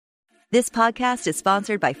This podcast is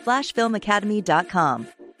sponsored by FlashFilmAcademy.com.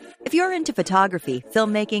 If you're into photography,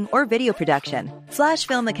 filmmaking, or video production,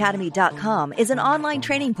 FlashFilmAcademy.com is an online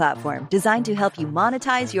training platform designed to help you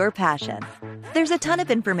monetize your passion. There's a ton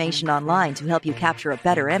of information online to help you capture a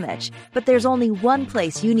better image, but there's only one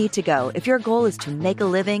place you need to go if your goal is to make a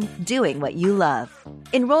living doing what you love.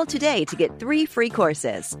 Enroll today to get 3 free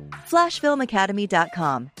courses.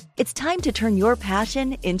 FlashFilmAcademy.com. It's time to turn your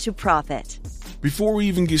passion into profit. Before we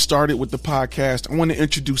even get started with the podcast, I want to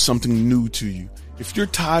introduce something new to you. If you're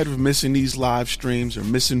tired of missing these live streams or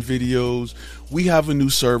missing videos, we have a new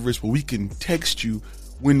service where we can text you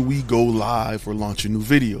when we go live or launch a new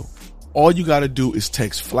video. All you got to do is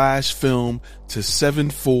text Flash Film to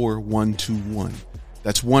 74121.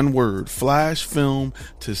 That's one word, Flash Film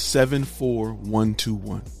to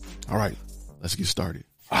 74121. All right, let's get started.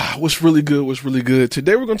 What's really good?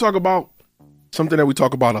 Today we're going to talk about something that we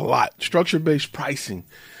talk about a lot, structure-based pricing.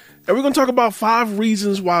 And we're going to talk about 5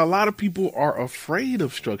 reasons why a lot of people are afraid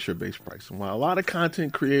of structure-based pricing, why a lot of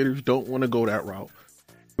content creators don't want to go that route.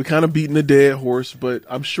 We're kind of beating a dead horse, but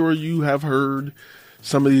I'm sure you have heard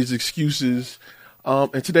some of these excuses.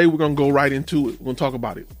 And today we're going to go right into it. We're going to talk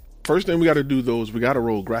about it. First thing we got to do, though, is we got to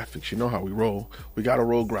roll graphics. You know how we roll. We got to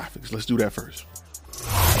roll graphics. Let's do that first.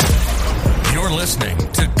 You're listening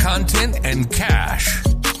to Content and Cash,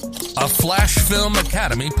 a Flash Film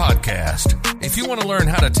Academy podcast. If you want to learn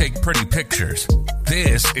how to take pretty pictures,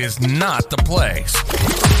 this is not the place.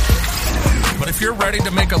 But if you're ready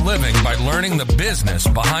to make a living by learning the business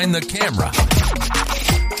behind the camera,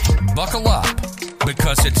 buckle up,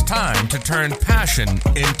 because it's time to turn passion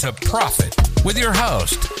into profit with your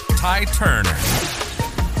host, Ty Turner.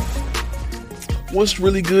 What's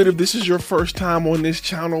really good, if this is your first time on this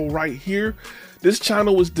channel right here, this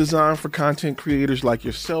channel was designed for content creators like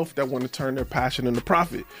yourself that want to turn their passion into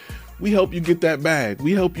profit. We help you get that bag.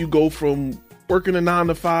 We help you go from working a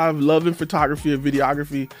 9-to-5, loving photography and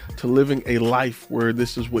videography, to living a life where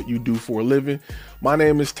this is what you do for a living. My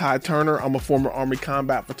name is Ty Turner. I'm a former Army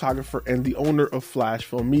combat photographer and the owner of Flash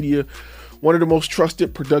Film Media, one of the most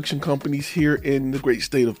trusted production companies here in the great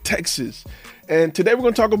state of Texas. And today we're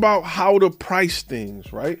going to talk about how to price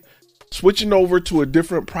things, right? Switching over to a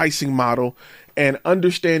different pricing model and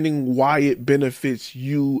understanding why it benefits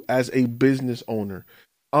you as a business owner.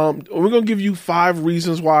 We're going to give you 5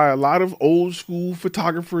 reasons why a lot of old school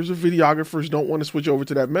photographers or videographers don't want to switch over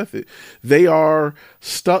to that method. They are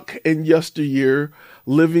stuck in yesteryear,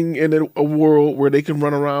 living in a world where they can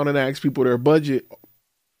run around and ask people their budget,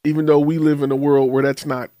 even though we live in a world where that's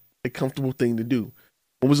not a comfortable thing to do.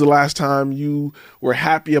 When was the last time you were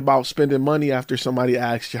happy about spending money after somebody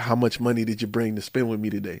asked you, how much money did you bring to spend with me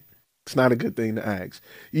today? It's not a good thing to ask.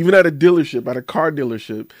 Even at a dealership, at a car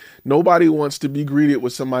dealership, nobody wants to be greeted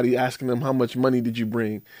with somebody asking them, how much money did you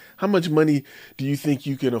bring? How much money do you think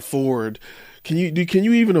you can afford? Can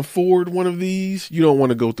you even afford one of these? You don't want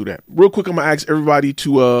to go through that. Real quick, I'm going to ask everybody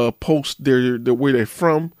to post where they're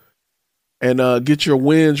from and get your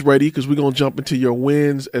wins ready, because we're going to jump into your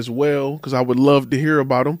wins as well, because I would love to hear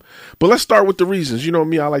about them. But let's start with the reasons. You know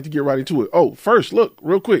me, I like to get right into it. Oh, first, look,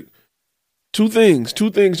 real quick. Two things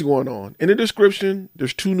going on. In the description,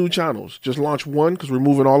 there's 2 new channels. Just launched one because we're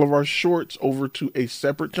moving all of our shorts over to a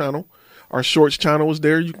separate channel. Our shorts channel is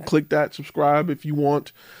there. You can click that, subscribe if you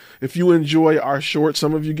want. If you enjoy our shorts,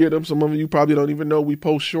 some of you get them. Some of you probably don't even know we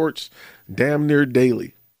post shorts damn near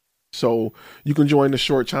daily. So you can join the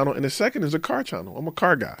short channel. And the second is a car channel. I'm a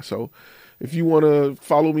car guy. So if you want to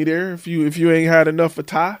follow me there, if you ain't had enough of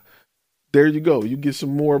Ty, there you go. You get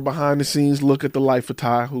some more behind the scenes look at the life of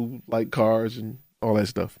Ty, who like cars and all that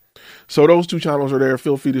stuff. So those 2 channels are there.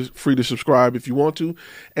 Feel free to subscribe if you want to.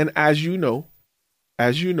 And as you know,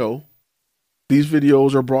 these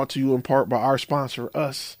videos are brought to you in part by our sponsor,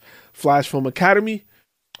 us, Flash Film Academy.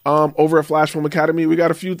 Over at Flash Film Academy, we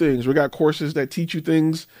got a few things. We got courses that teach you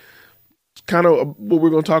things, kind of what we're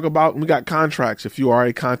going to talk about. And we got contracts. If you are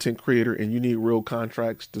a content creator and you need real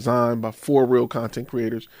contracts designed by 4 real content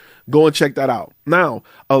creators, go and check that out. Now,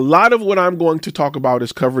 a lot of what I'm going to talk about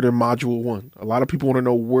is covered in Module 1. A lot of people want to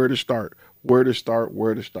know where to start. A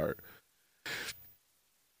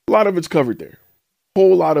lot of it's covered there.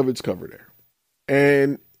 Whole lot of it's covered there.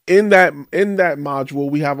 And in that module,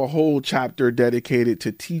 we have a whole chapter dedicated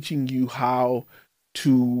to teaching you how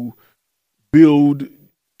to build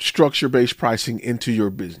structure-based pricing into your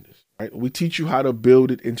business, right? We teach you how to build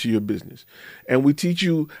it into your business, and we teach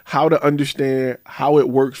you how to understand how it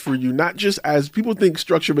works for you. Not just, as people think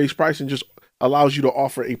structure-based pricing just allows you to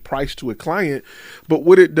offer a price to a client, but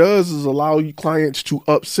what it does is allow you clients to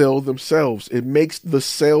upsell themselves. It makes the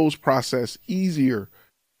sales process easier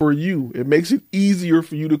for you. It makes it easier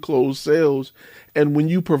for you to close sales. And when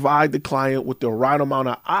you provide the client with the right amount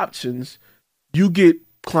of options, you get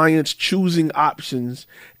clients choosing options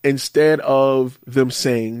instead of them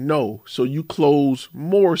saying no. So you close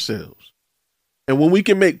more sales. And when we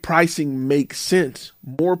can make pricing make sense,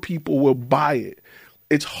 more people will buy it.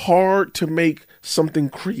 It's hard to make something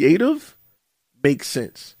creative make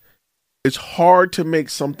sense. It's hard to make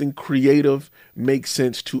something creative make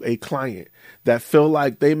sense to a client that feel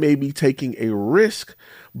like they may be taking a risk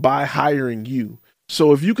by hiring you.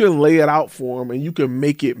 So if you can lay it out for them and you can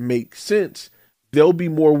make it make sense, they'll be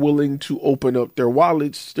more willing to open up their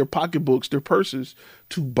wallets, their pocketbooks, their purses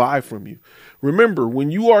to buy from you. Remember,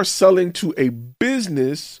 when you are selling to a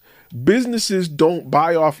business, businesses don't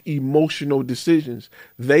buy off emotional decisions.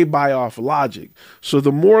 They buy off logic. So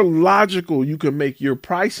the more logical you can make your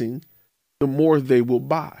pricing, the more they will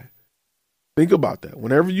buy. Think about that.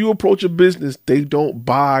 Whenever you approach a business, they don't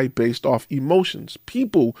buy based off emotions.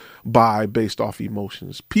 People buy based off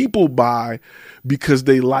emotions. People buy because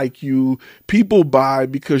they like you. People buy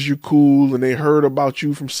because you're cool and they heard about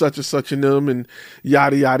you from such and such and them and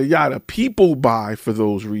yada, yada, yada. People buy for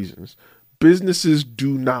those reasons. Businesses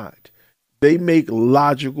do not. They make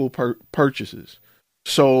logical purchases.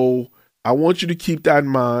 So I want you to keep that in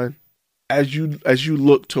mind as you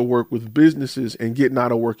look to work with businesses and getting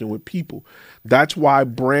out of working with people. That's why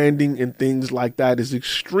branding and things like that is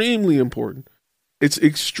extremely important. It's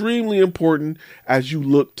extremely important as you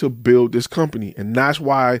look to build this company. And that's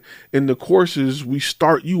why in the courses, we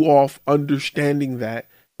start you off understanding that.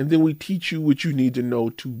 And then we teach you what you need to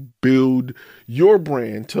know to build your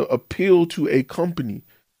brand, to appeal to a company.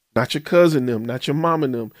 Not your cousin them, not your mom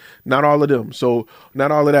and them, not all of them. So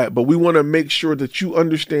not all of that. But we want to make sure that you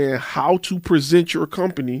understand how to present your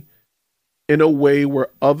company in a way where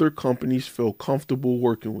other companies feel comfortable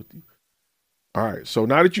working with you. All right. So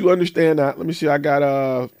now that you understand that, let me see.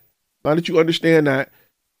 Now that you understand that,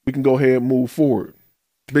 we can go ahead and move forward.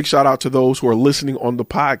 Big shout out to those who are listening on the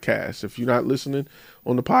podcast. If you're not listening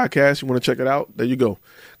on the podcast, you want to check it out, there you go.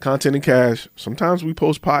 Content and Cash. Sometimes we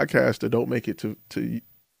post podcasts that don't make it to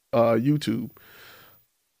YouTube.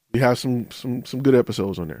 We have some good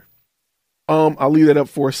episodes on there. I'll leave that up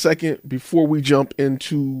for a second before we jump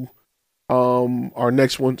into our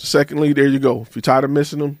next one. Secondly, there you go. If you're tired of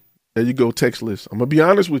missing them, there you go. Text list. I'm gonna be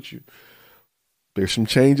honest with you. There's some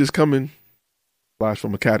changes coming. Flash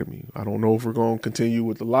Film Academy. I don't know if we're going to continue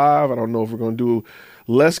with the live. I don't know if we're going to do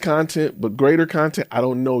less content, but greater content. I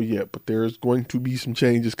don't know yet, but there's going to be some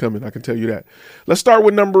changes coming. I can tell you that. Let's start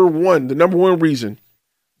with number one. The number one reason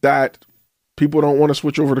that people don't want to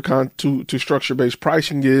switch over to structure-based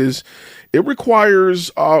pricing is it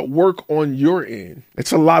requires work on your end.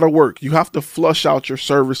 It's a lot of work. You have to flush out your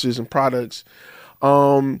services and products.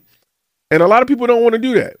 And a lot of people don't want to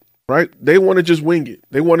do that, right? They want to just wing it.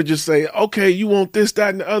 They want to just say, okay, you want this, that,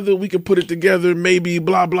 and the other. We can put it together, maybe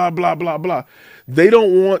blah, blah, blah, blah, blah. They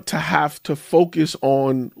don't want to have to focus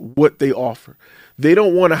on what they offer. They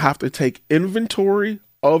don't want to have to take inventory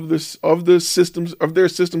of their systems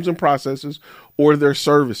and processes or their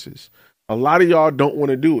services. A lot of y'all don't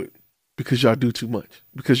want to do it because y'all do too much,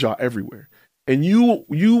 because y'all everywhere. And you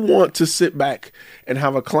want to sit back and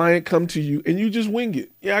have a client come to you and you just wing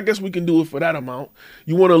it. Yeah, I guess we can do it for that amount.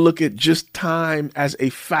 You want to look at just time as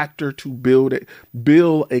a factor to build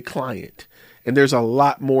a client. And there's a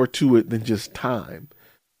lot more to it than just time.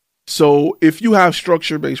 So if you have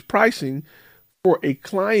structure-based pricing, for a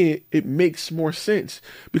client, it makes more sense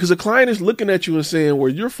because a client is looking at you and saying,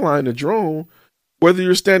 well, you're flying a drone, whether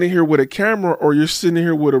you're standing here with a camera or you're sitting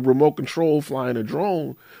here with a remote control flying a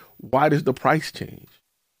drone, why does the price change?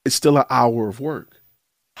 It's still an hour of work.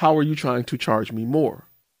 How are you trying to charge me more?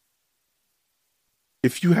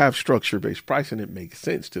 If you have structure-based pricing, it makes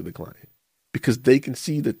sense to the client because they can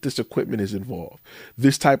see that this equipment is involved.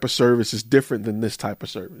 This type of service is different than this type of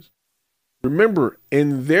service. Remember,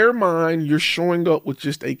 in their mind, you're showing up with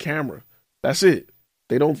just a camera. That's it.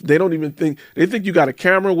 They don't even think, they think you got a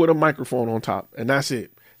camera with a microphone on top and that's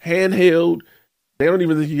it. Handheld. They don't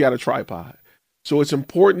even think you got a tripod. So it's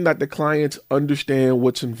important that the clients understand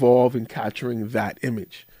what's involved in capturing that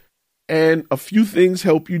image. And a few things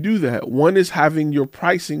help you do that. One is having your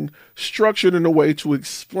pricing structured in a way to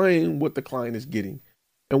explain what the client is getting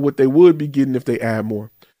and what they would be getting if they add more.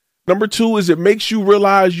 Number two is it makes you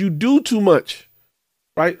realize you do too much,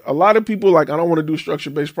 right? A lot of people I don't want to do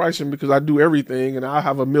structure-based pricing because I do everything and I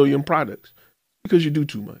have a million products because you do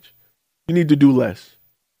too much. You need to do less.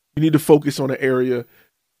 You need to focus on an area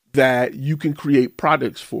that you can create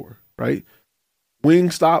products for, right?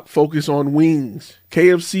 Wingstop, focus on wings.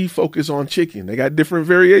 KFC, focus on chicken. They got different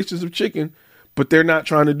variations of chicken, but they're not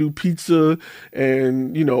trying to do pizza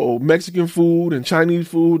and, Mexican food and Chinese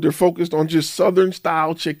food. They're focused on just Southern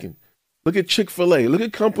style chicken. Look at Chick-fil-A. Look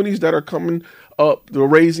at companies that are coming up, the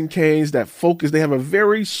Raising Cane's, that focus. They have a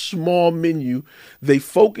very small menu. They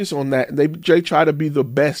focus on that. They try to be the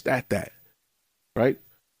best at that, right?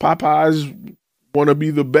 Popeyes want to be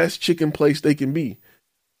the best chicken place they can be.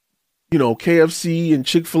 KFC and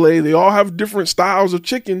Chick-fil-A, they all have different styles of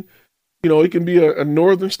chicken. It can be a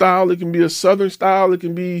northern style. It can be a southern style. It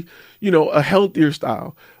can be, a healthier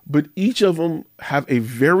style. But each of them have a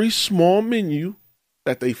very small menu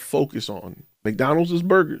that they focus on. McDonald's is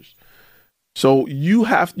burgers. So you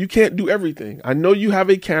can't do everything. I know you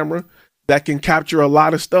have a camera that can capture a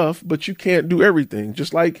lot of stuff, but you can't do everything.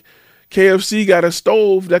 Just like KFC got a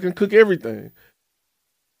stove that can cook everything.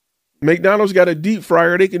 McDonald's got a deep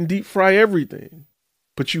fryer. They can deep fry everything.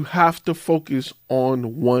 But you have to focus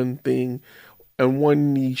on one thing and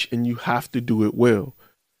one niche, and you have to do it well.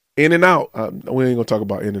 In-N-Out. We ain't gonna talk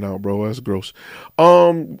about In-N-Out, bro. That's gross.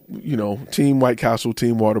 Team White Castle,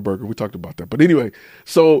 Team Whataburger. We talked about that. But anyway,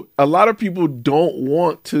 so a lot of people don't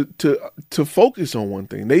want to focus on one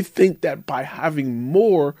thing. They think that by having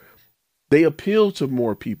more, they appeal to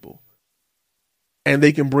more people and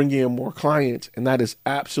they can bring in more clients. And that is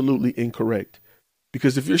absolutely incorrect.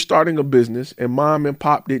 Because if you're starting a business and mom and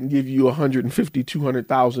pop didn't give you $150,000,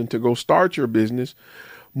 $200,000 to go start your business,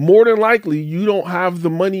 more than likely, you don't have the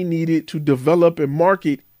money needed to develop and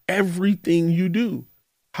market everything you do.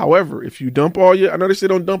 However, if you I know they say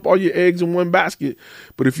don't dump all your eggs in one basket,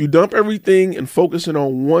 but if you dump everything and focusing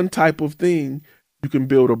on one type of thing, you can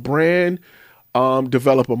build a brand,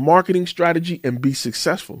 develop a marketing strategy, and be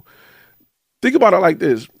successful. Think about it like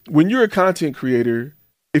this. When you're a content creator,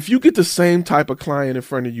 if you get the same type of client in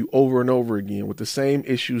front of you over and over again with the same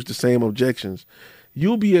issues, the same objections,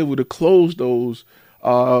 you'll be able to close those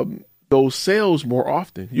sales more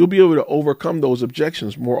often. You'll be able to overcome those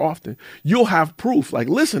objections more often. You'll have proof. Like,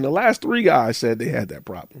 listen, the last 3 guys said they had that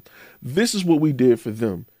problem. This is what we did for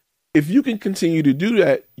them. If you can continue to do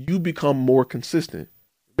that, you become more consistent.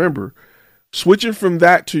 Remember, switching from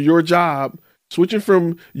that to your job, switching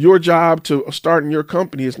from your job to starting your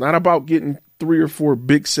company, it's not about getting 3 or 4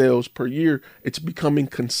 big sales per year. It's becoming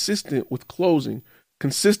consistent with closing.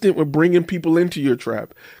 Consistent with bringing people into your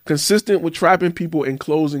trap, consistent with trapping people and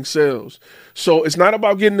closing sales. So it's not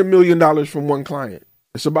about getting $1 million from one client.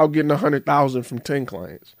 It's about getting 100,000 from 10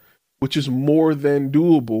 clients, which is more than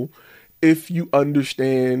doable if you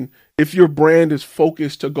understand, if your brand is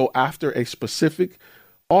focused to go after a specific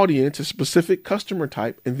audience, a specific customer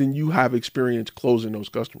type, and then you have experience closing those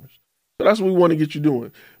customers. So that's what we want to get you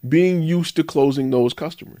doing, being used to closing those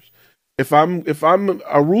customers. If I'm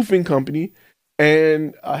a roofing company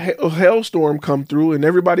and a hailstorm come through and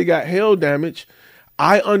everybody got hail damage,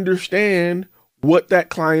 I understand what that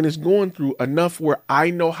client is going through enough where I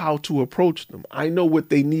know how to approach them. I know what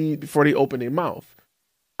they need before they open their mouth.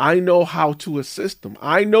 I know how to assist them.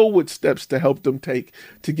 I know what steps to help them take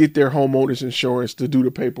to get their homeowner's insurance, to do the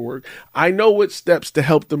paperwork. I know what steps to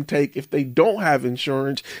help them take if they don't have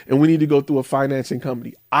insurance and we need to go through a financing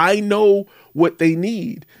company. I know what they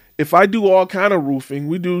need. If I do all kind of roofing,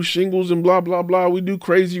 we do shingles and blah, blah, blah, we do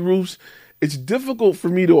crazy roofs, it's difficult for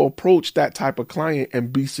me to approach that type of client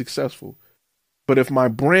and be successful. But if my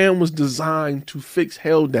brand was designed to fix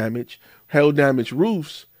hail damage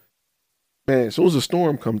roofs, man, as soon as a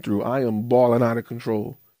storm come through, I am balling out of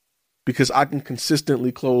control because I can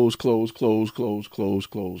consistently close.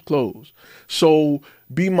 So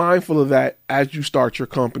be mindful of that as you start your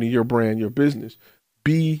company, your brand, your business.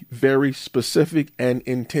 Be very specific and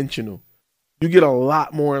intentional. You get a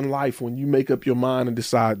lot more in life when you make up your mind and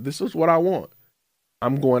decide, this is what I want.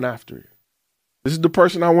 I'm going after it. This is the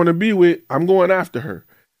person I want to be with. I'm going after her.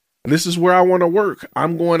 This is where I want to work.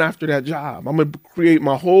 I'm going after that job. I'm going to create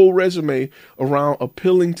my whole resume around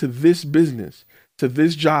appealing to this business, to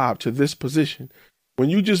this job, to this position. When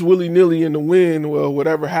you just willy-nilly in the wind, well,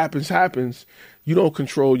 whatever happens, happens. You don't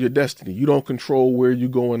control your destiny. You don't control where you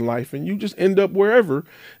go in life, and you just end up wherever.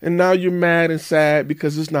 And now you're mad and sad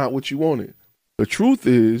because it's not what you wanted. The truth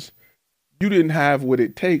is, you didn't have what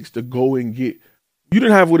it takes to go and get. You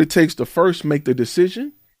didn't have what it takes to first make the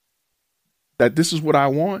decision that this is what I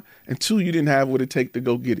want, and 2, you didn't have what it takes to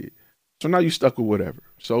go get it. So now you're stuck with whatever.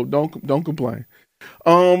 So don't complain.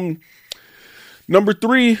 Number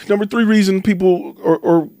three reason people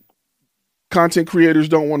or content creators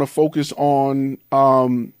don't want to focus on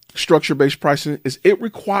structure-based pricing is it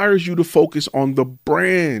requires you to focus on the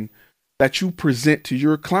brand that you present to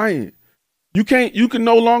your client. You can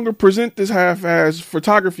no longer present this half-ass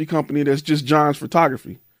photography company that's just John's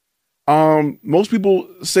Photography. Most people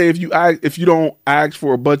say if you don't ask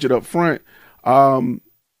for a budget up front,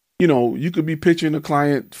 you could be pitching a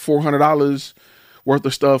client $400 worth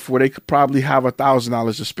of stuff where they could probably have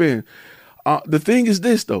 $1,000 to spend. The thing is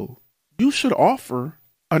this though, you should offer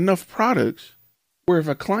enough products where if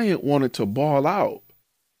a client wanted to ball out,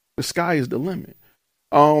 the sky is the limit.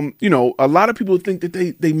 A lot of people think that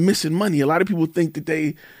they missing money. A lot of people think that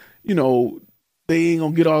they ain't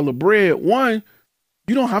gonna get all the bread. One,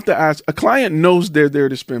 you don't have to ask. A client knows they're there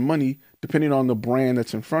to spend money depending on the brand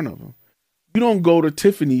that's in front of them. You don't go to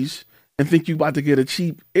Tiffany's and think you about to get a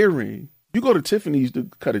cheap earring. You go to Tiffany's to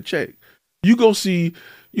cut a check. You go see,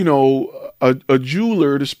 a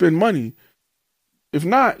jeweler to spend money. If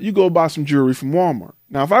not, you go buy some jewelry from Walmart.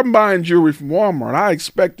 Now, if I'm buying jewelry from Walmart, I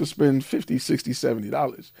expect to spend $50, $60,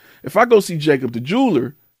 $70. If I go see Jacob the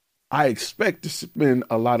jeweler, I expect to spend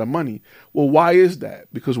a lot of money. Well, why is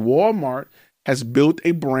that? Because Walmart has built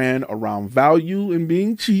a brand around value and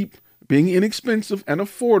being cheap, being inexpensive and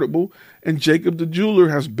affordable. And Jacob the jeweler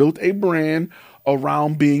has built a brand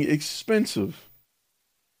around being expensive,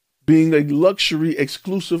 being a luxury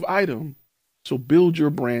exclusive item. So build your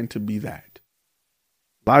brand to be that.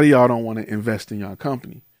 A lot of y'all don't want to invest in your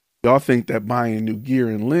company. Y'all think that buying new gear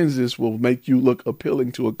and lenses will make you look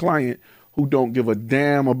appealing to a client who don't give a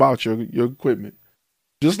damn about your equipment.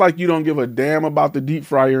 Just like you don't give a damn about the deep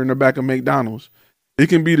fryer in the back of McDonald's. It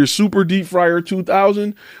can be the Super Deep Fryer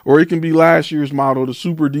 2000, or it can be last year's model, the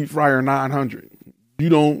Super Deep Fryer 900. You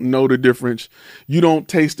don't know the difference. You don't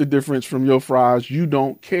taste the difference from your fries. You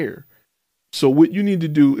don't care. So what you need to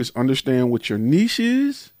do is understand what your niche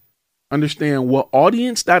is, understand what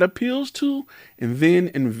audience that appeals to, and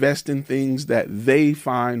then invest in things that they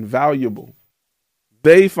find valuable.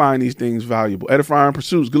 They find these things valuable. Edifying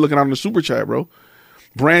Pursuits. Good looking out in the super chat, bro.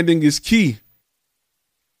 Branding is key.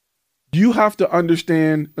 You have to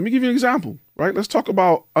understand. Let me give you an example, right? Let's talk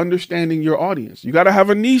about understanding your audience. You got to have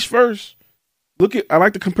a niche first. I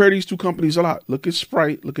like to compare these two companies a lot. Look at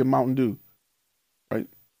Sprite, look at Mountain Dew, right?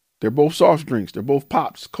 They're both soft drinks. They're both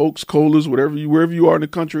pops, Cokes, colas, wherever you are in the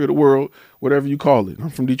country or the world, whatever you call it. I'm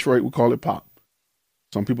from Detroit. We call it pop.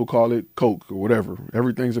 Some people call it Coke or whatever.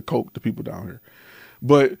 Everything's a Coke to people down here.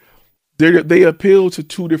 But they appeal to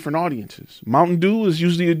two different audiences. Mountain Dew is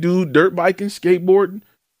usually a dude dirt biking, skateboarding.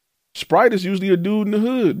 Sprite is usually a dude in the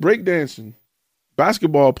hood, breakdancing,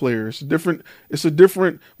 basketball player. It's a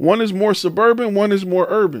different, one is more suburban, one is more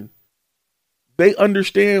urban. They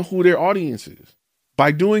understand who their audience is.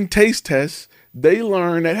 By doing taste tests, they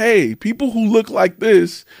learn that, hey, people who look like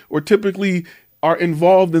this or typically are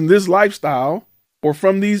involved in this lifestyle or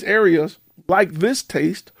from these areas like this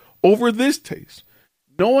taste over this taste.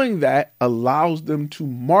 Knowing that allows them to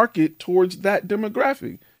market towards that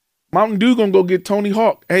demographic. Mountain Dew gonna go get Tony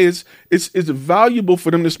Hawk. Hey, it's valuable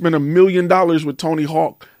for them to spend $1 million with Tony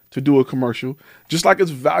Hawk to do a commercial, just like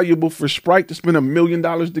it's valuable for Sprite to spend $1 million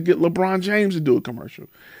to get LeBron James to do a commercial.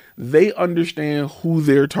 They understand who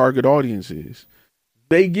their target audience is.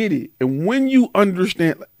 They get it, and when you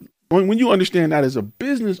understand that as a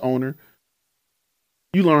business owner,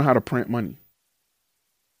 you learn how to print money.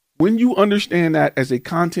 When you understand that as a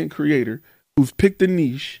content creator who's picked a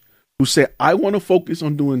niche, who said, I want to focus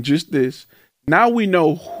on doing just this. Now we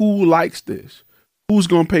know who likes this, who's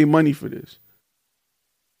going to pay money for this.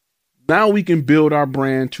 Now we can build our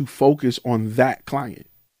brand to focus on that client.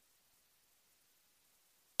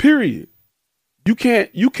 Period. You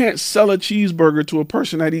can't sell a cheeseburger to a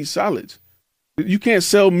person that eats salads. You can't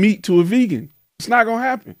sell meat to a vegan. It's not going to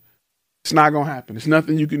happen. It's not going to happen. It's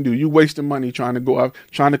nothing you can do. You're wasting money trying to go out,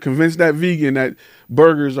 trying to convince that vegan that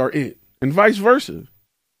burgers are it, and vice versa.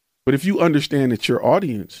 But if you understand that your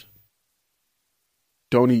audience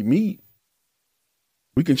don't eat meat,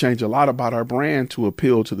 we can change a lot about our brand to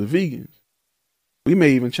appeal to the vegans. We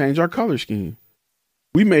may even change our color scheme.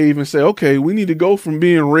 We may even say, okay, we need to go from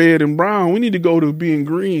being red and brown. We need to go to being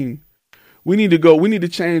green. We need to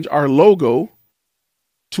change our logo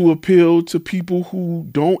to appeal to people who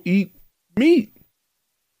don't eat meat.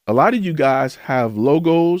 A lot of you guys have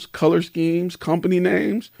logos, color schemes, company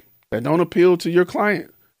names that don't appeal to your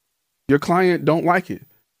client. Your client don't like it.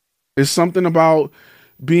 It's something about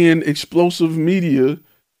being explosive media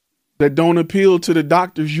that don't appeal to the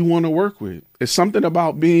doctors you want to work with. It's something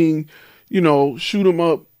about being, shoot 'em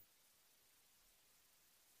up,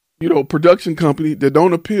 production company that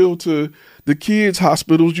don't appeal to the kids'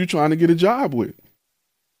 hospitals you're trying to get a job with.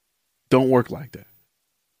 Don't work like that.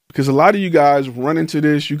 Because a lot of you guys run into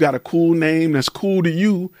this. You got a cool name that's cool to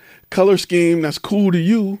you, color scheme that's cool to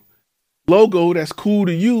you, logo that's cool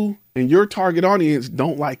to you, and your target audience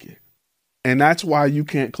don't like it. And that's why you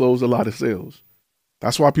can't close a lot of sales.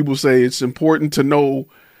 That's why people say it's important to know.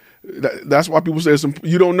 That's why people say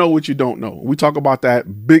you don't know what you don't know. We talk about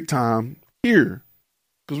that big time here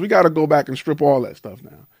because we got to go back and strip all that stuff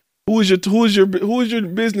now. Who is your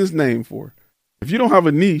business name for? If you don't have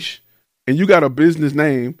a niche and you got a business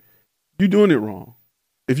name, you're doing it wrong.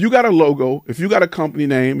 If you got a logo, if you got a company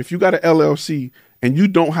name, if you got an LLC and you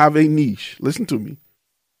don't have a niche, listen to me,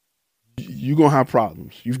 you're going to have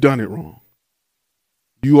problems. You've done it wrong.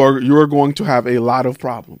 You are going to have a lot of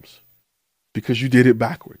problems because you did it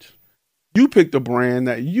backwards. You picked a brand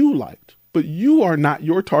that you liked, but you are not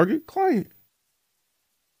your target client.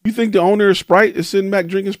 You think the owner of Sprite is sitting back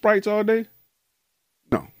drinking Sprites all day?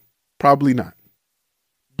 No, probably not.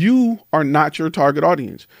 You are not your target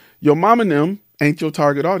audience. Your mom and them ain't your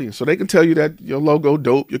target audience. So they can tell you that your logo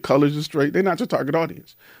dope, your colors are straight. They're not your target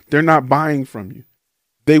audience. They're not buying from you.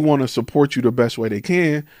 They want to support you the best way they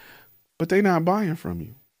can, but they're not buying from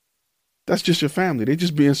you. That's just your family. They're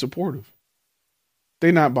just being supportive.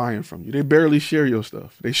 They're not buying from you. They barely share your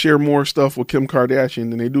stuff. They share more stuff with Kim Kardashian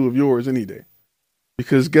than they do of yours any day.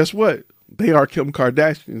 Because guess what? They are Kim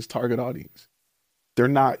Kardashian's target audience. They're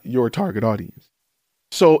not your target audience.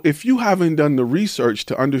 So if you haven't done the research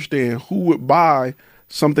to understand who would buy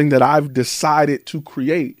something that I've decided to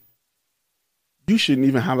create, you shouldn't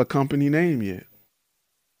even have a company name yet.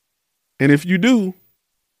 And if you do,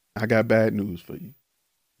 I got bad news for you.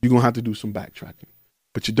 You're going to have to do some backtracking.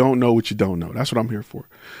 But you don't know what you don't know. That's what I'm here for.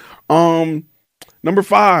 Number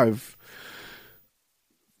five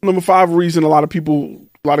reason a lot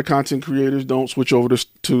of content creators don't switch over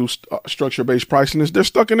to structure-based pricing is they're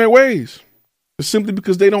stuck in their ways. It's simply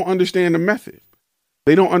because they don't understand the method.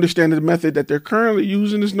 They don't understand the method that they're currently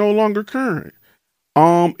using is no longer current.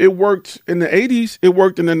 It worked in the 80s. It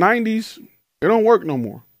worked in the 90s. It don't work no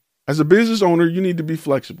more. As a business owner, you need to be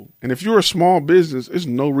flexible. And if you're a small business, there's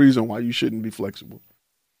no reason why you shouldn't be flexible.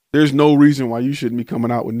 There's no reason why you shouldn't be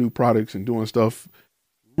coming out with new products and doing stuff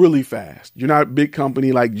really fast. You're not a big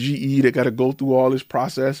company like GE that got to go through all this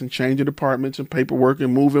process and changing departments and paperwork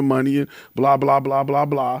and moving money and blah, blah, blah, blah,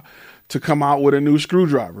 blah to come out with a new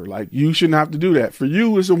screwdriver. Like, you shouldn't have to do that. For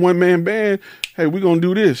you, it's a one-man band. Hey, we're going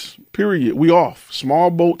to do this, period. We off. Small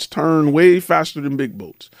boats turn way faster than big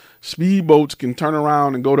boats. Speed boats can turn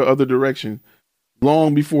around and go the other direction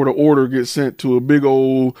long before the order gets sent to a big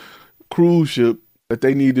old cruise ship that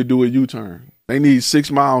they need to do a U-turn. They need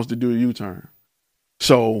 6 miles to do a U-turn.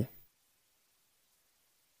 So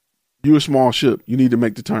you a small ship. You need to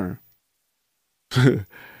make the turn.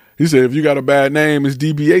 He said, if you got a bad name, it's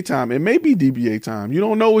DBA time. It may be DBA time. You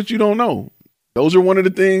don't know what you don't know. Those are one of the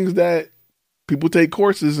things that people take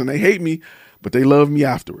courses and they hate me, but they love me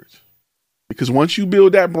afterwards. Because once you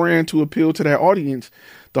build that brand to appeal to that audience,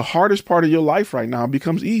 the hardest part of your life right now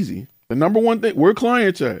becomes easy. The number one thing, where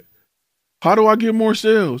clients at? How do I get more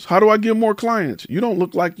sales? How do I get more clients? You don't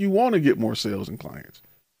look like you want to get more sales and clients.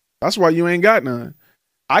 That's why you ain't got none.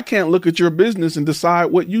 I can't look at your business and decide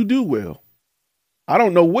what you do well. I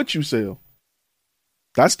don't know what you sell.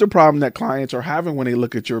 That's the problem that clients are having when they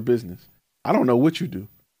look at your business. I don't know what you do.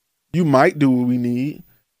 You might do what we need.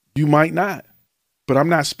 You might not. But I'm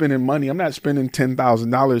not spending money. I'm not spending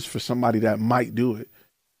 $10,000 for somebody that might do it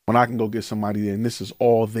when I can go get somebody there and this is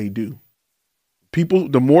all they do. People,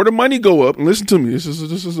 the more the money go up, and listen to me,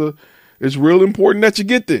 it's real important that you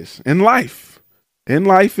get this in life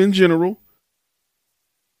in general.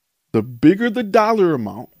 The bigger the dollar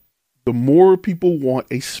amount, the more people want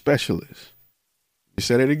a specialist. You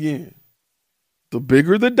said it again. The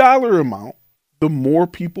bigger the dollar amount, the more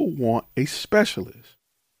people want a specialist.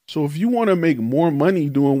 So if you want to make more money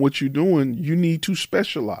doing what you're doing, you need to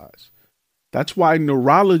specialize. That's why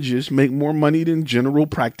neurologists make more money than general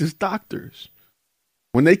practice doctors.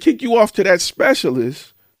 When they kick you off to that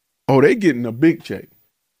specialist, they getting a big check.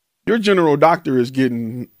 Your general doctor is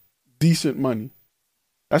getting decent money.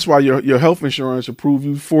 That's why your health insurance will approve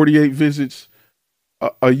you 48 visits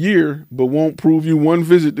a year, but won't prove you one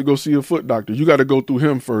visit to go see a foot doctor. You got to go through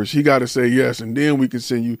him first. He got to say yes, and then we can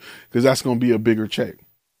send you, because that's going to be a bigger check.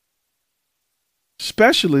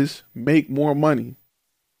 Specialists make more money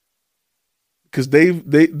because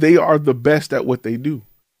they are the best at what they do.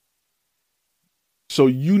 So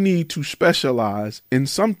you need to specialize in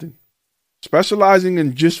something. Specializing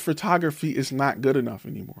in just photography is not good enough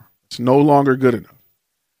anymore. It's no longer good enough.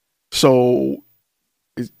 So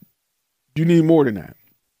you need more than that.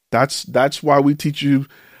 That's why we teach you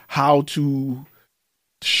how to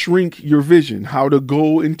shrink your vision, how to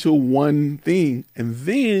go into one thing and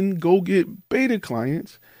then go get beta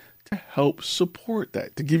clients to help support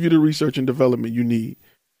that, to give you the research and development you need.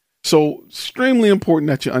 So extremely important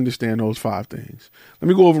that you understand those 5 things. Let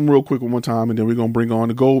me go over them real quick one more time, and then we're going to bring on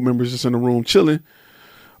the gold members that's in the room chilling.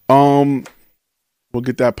 We'll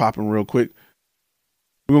get that popping real quick.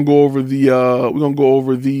 We're going to go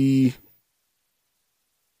over the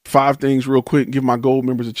 5 things real quick. Give my gold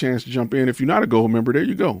members a chance to jump in. If you're not a gold member, there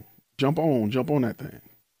you go. Jump on that thing. If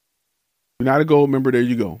you're not a gold member, there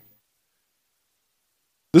you go.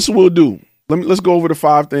 This is what we'll do. Let's go over the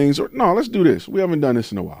 5 things. Or no, let's do this. We haven't done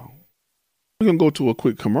this in a while. We're going to go to a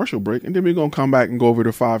quick commercial break, and then we're going to come back and go over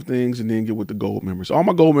the 5 things and then get with the gold members. All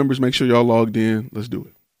my gold members, make sure y'all logged in. Let's do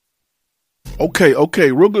it.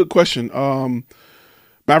 Okay. Real good question.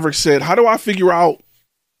 Maverick said, how do I figure out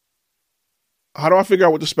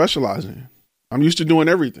what to specialize in? I'm used to doing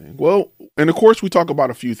everything. Well, and of course we talk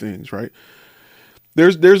about a few things, right?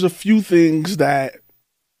 There's a few things that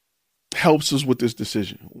helps us with this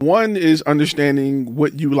decision. One is understanding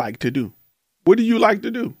what you like to do. What do you like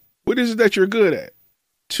to do? What is it that you're good at?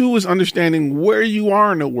 2 is understanding where you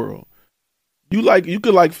are in the world. You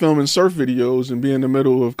could like filming surf videos and be in the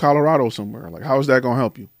middle of Colorado somewhere. Like, how is that going to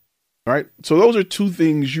help you? Right? So those are 2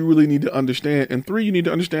 things you really need to understand. And 3, you need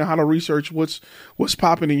to understand how to research what's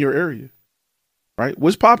popping in your area. Right?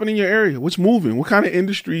 What's popping in your area? What's moving? What kind of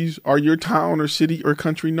industries are your town or city or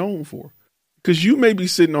country known for? Because you may be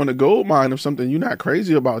sitting on a gold mine of something you're not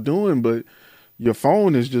crazy about doing, but your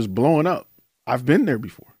phone is just blowing up. I've been there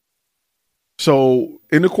before. So,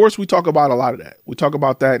 and of course, we talk about a lot of that. We talk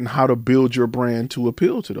about that and how to build your brand to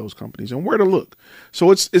appeal to those companies and where to look.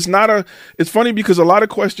 So it's funny because a lot of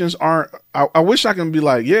questions aren't, I wish I can be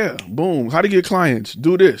like, yeah, boom, how to get clients,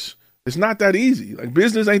 do this. It's not that easy. Like,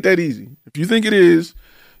 business ain't that easy. If you think it is,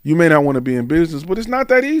 you may not want to be in business, but it's not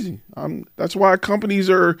that easy. That's why companies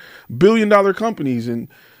are billion-dollar companies, and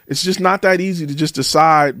it's just not that easy to just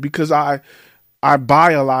decide because I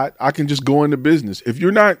buy a lot, I can just go into business. If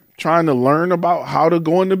you're not trying to learn about how to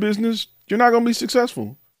go into business, you're not going to be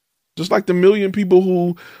successful. Just like the million people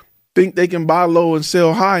who think they can buy low and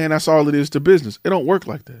sell high, and that's all it is to business. It don't work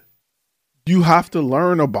like that. You have to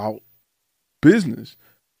learn about business.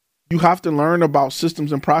 You have to learn about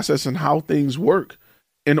systems and process and how things work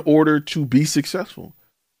in order to be successful.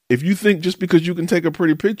 If you think just because you can take a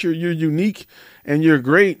pretty picture, you're unique and you're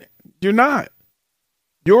great, you're not.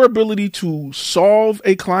 Your ability to solve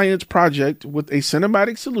a client's project with a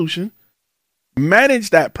cinematic solution,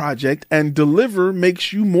 manage that project, and deliver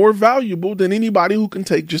makes you more valuable than anybody who can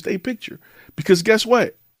take just a picture. Because guess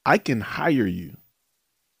what? I can hire you.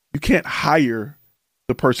 You can't hire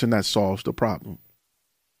the person that solves the problem.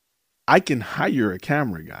 I can hire a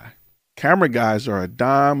camera guy. Camera guys are a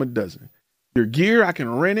dime a dozen. Your gear, I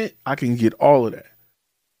can rent it. I can get all of that.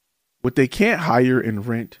 What they can't hire and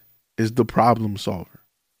rent is the problem solver.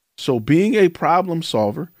 So being a problem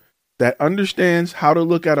solver that understands how to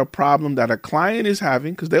look at a problem that a client is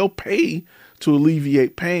having, because they'll pay to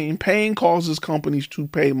alleviate pain. Pain causes companies to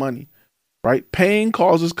pay money, right? Pain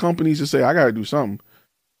causes companies to say, I got to do something.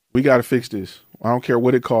 We got to fix this. I don't care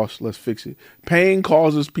what it costs. Let's fix it. Pain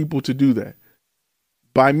causes people to do that.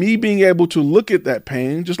 By me being able to look at that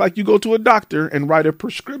pain, just like you go to a doctor and write a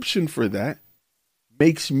prescription for that,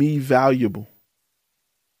 makes me valuable.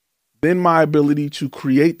 Then my ability to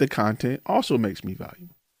create the content also makes me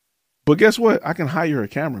valuable. But guess what? I can hire a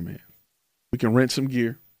cameraman. We can rent some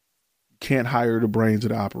gear. You can't hire the brains of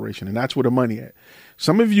the operation. And that's where the money at.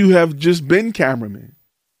 Some of you have just been cameramen.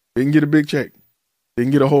 Didn't get a big check.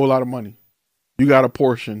 Didn't get a whole lot of money. You got a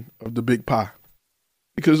portion of the big pie.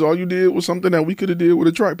 Because all you did was something that we could have did with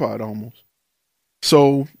a tripod almost.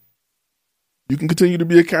 So you can continue to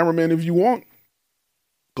be a cameraman if you want.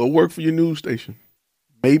 Go work for your news station.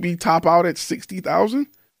 Maybe top out at 60,000.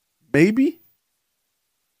 Maybe.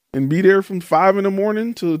 And be there from 5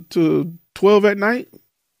 a.m. to 12 at night.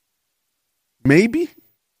 Maybe.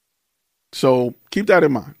 So keep that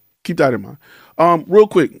in mind. Keep that in mind. Real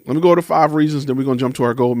quick, let me go to 5 reasons. Then we're going to jump to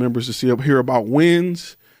our gold members to hear about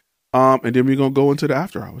wins. And then we're going to go into the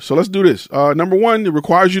after hours. So let's do this. Number 1, it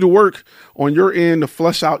requires you to work on your end to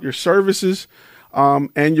flesh out your services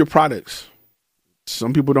and your products.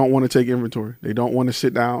 Some people don't want to take inventory. They don't want to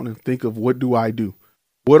sit down and think of what do I do?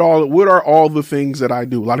 What are all the things that I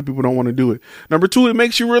do? A lot of people don't want to do it. Number 2, it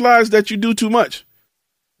makes you realize that you do too much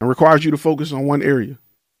and requires you to focus on one area.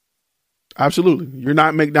 Absolutely. You're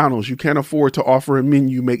not McDonald's. You can't afford to offer a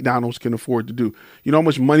menu McDonald's can afford to do. You know how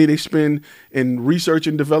much money they spend in research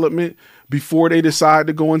and development before they decide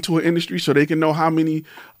to go into an industry so they can know how many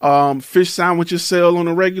fish sandwiches sell on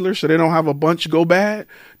a regular so they don't have a bunch go bad?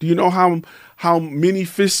 Do you know how many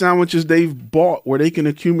fish sandwiches they've bought where they can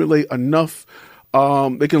accumulate enough?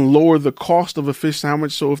 They can lower the cost of a fish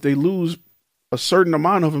sandwich. So if they lose a certain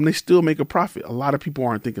amount of them, they still make a profit. A lot of people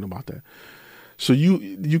aren't thinking about that. So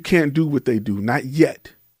you can't do what they do. Not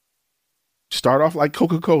yet. Start off like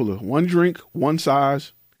Coca-Cola. One drink, one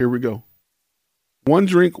size. Here we go. One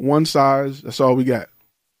drink, one size. That's all we got.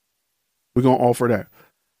 We're going to offer that.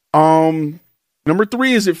 Number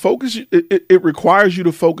 3 is it requires you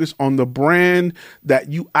to focus on the brand that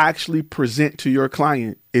you actually present to your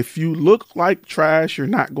client. If you look like trash, you're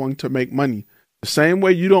not going to make money. The same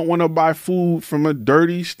way you don't want to buy food from a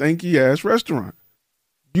dirty, stanky ass restaurant.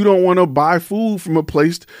 You don't want to buy food from a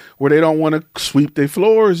place where they don't want to sweep their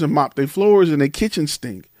floors and mop their floors and their kitchen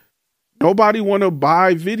stink. Nobody want to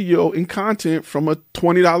buy video and content from a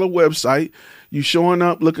 $20 website. You showing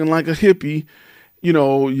up looking like a hippie. You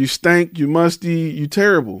know, you stink, you musty, you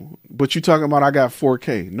terrible. But you talking about I got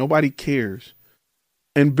 4K. Nobody cares.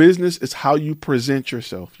 In business, it's how you present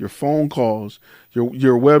yourself, your phone calls,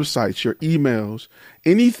 your websites, your emails,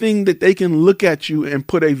 anything that they can look at you and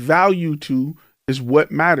put a value to is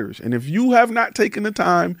what matters. And if you have not taken the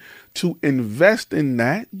time to invest in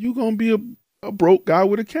that, you're going to be a broke guy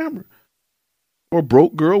with a camera or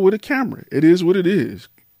broke girl with a camera. It is what it is.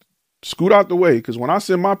 Scoot out the way, because when I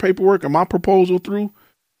send my paperwork and my proposal through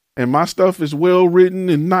and my stuff is well written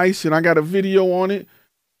and nice and I got a video on it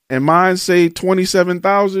and mine say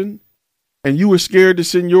 27,000 and you were scared to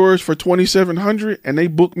send yours for 2,700 and they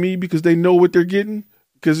book me because they know what they're getting,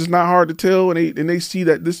 because it's not hard to tell and they see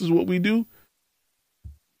that this is what we do.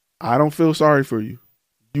 I don't feel sorry for you.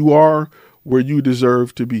 You are where you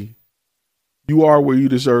deserve to be. You are where you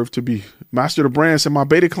deserve to be. Master the Brand said, my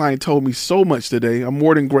beta client told me so much today. I'm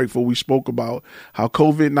more than grateful. We spoke about how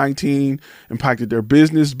COVID-19 impacted their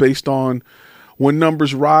business based on when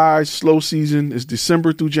numbers rise. Slow season is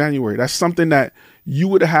December through January. That's something that you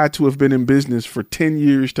would have had to have been in business for 10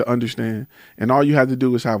 years to understand. And all you had to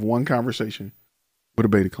do is have one conversation with a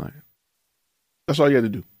beta client. That's all you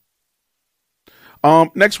had to do.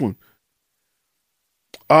 Next one.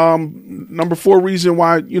 Number 4 reason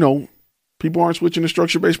why, people aren't switching to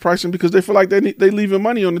structure-based pricing, because they feel like they leaving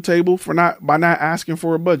money on the table by not asking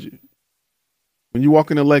for a budget. When you walk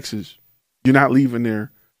into Lexus, you're not leaving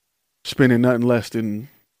there spending nothing less than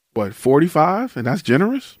what, 45, and that's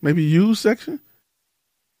generous. Maybe used section.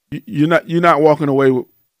 You're not walking away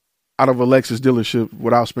out of a Lexus dealership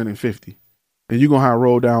without spending 50, and you're gonna have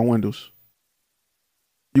roll down windows.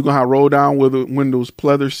 You're gonna have roll down windows,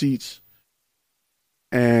 pleather seats,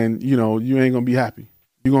 and you ain't gonna be happy.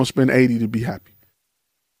 You're going to spend 80 to be happy.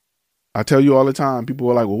 I tell you all the time, people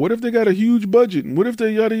are like, well, what if they got a huge budget? And what if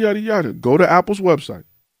they yada, yada, yada? Go to Apple's website.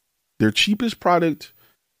 Their cheapest product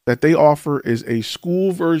that they offer is a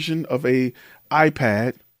school version of a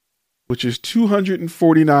iPad, which is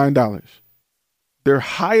 $249. Their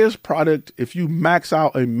highest product, if you max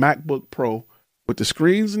out a MacBook Pro with the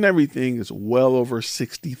screens and everything, is well over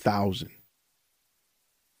 $60,000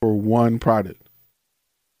 for one product.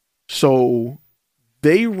 So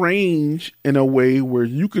they range in a way where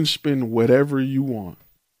you can spend whatever you want.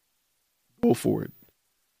 Go for it.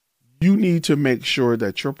 You need to make sure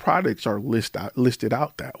that your products are listed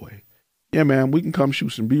out that way. Yeah, man, we can come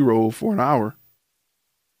shoot some B-roll for an hour.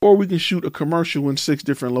 Or we can shoot a commercial in 6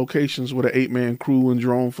 different locations with an 8-man crew and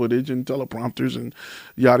drone footage and teleprompters and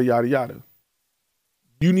yada, yada, yada.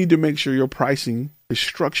 You need to make sure your pricing is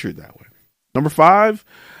structured that way. Number 5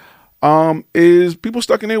 is people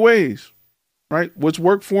stuck in their ways. Right? What's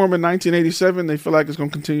worked for them in 1987, they feel like it's going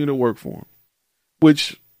to continue to work for them,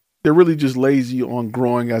 which they're really just lazy on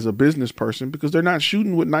growing as a business person because they're not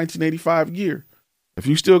shooting with 1985 gear. If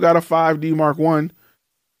you still got a 5D Mark I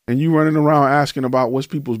and you running around asking about what's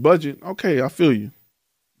people's budget, okay, I feel you.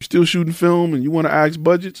 You're still shooting film and you want to ask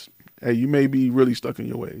budgets, hey, you may be really stuck in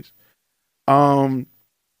your ways. That's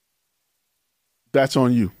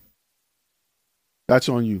on you. That's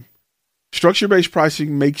on you. Structure-based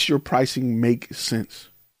pricing makes your pricing make sense.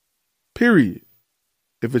 Period.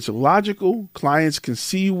 If it's logical, clients can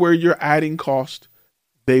see where you're adding cost,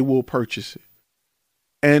 they will purchase it.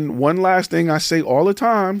 And one last thing I say all the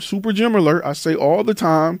time, super gym alert, I say all the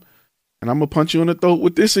time, and I'm going to punch you in the throat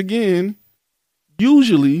with this again.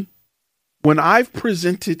 Usually, when I've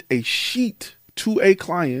presented a sheet to a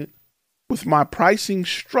client with my pricing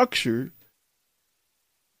structured,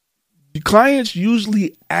 the clients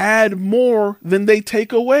usually add more than they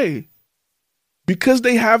take away because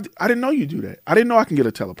I didn't know you do that. I didn't know I can get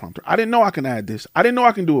a teleprompter. I didn't know I can add this. I didn't know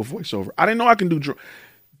I can do a voiceover. I didn't know I can do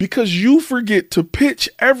because you forget to pitch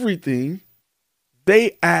everything.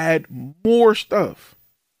 They add more stuff.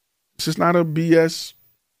 This is not a BS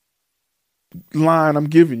line I'm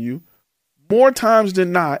giving you. More times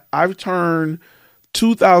than not, I've turned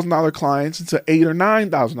 $2,000 clients into $8,000 or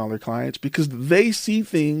 $9,000 clients because they see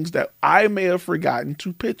things that I may have forgotten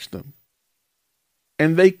to pitch them.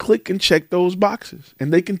 And they click and check those boxes,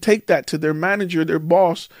 and they can take that to their manager, their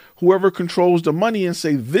boss, whoever controls the money, and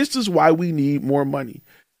say, this is why we need more money.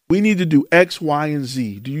 We need to do X, Y, and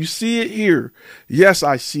Z. Do you see it here? Yes,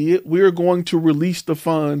 I see it. We're going to release the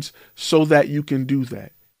funds so that you can do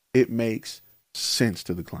that. It makes sense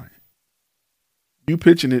to the client. You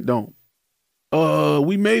pitching it don't.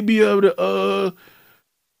 We may be able to,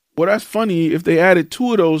 well, that's funny. If they added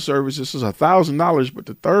 2 of those services, it's $1,000, but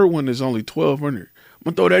the third one is only $1,200.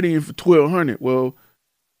 I'm gonna throw that in for $1,200. Well,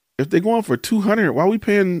 if they're going for $200, why are we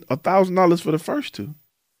paying $1,000 for the first 2?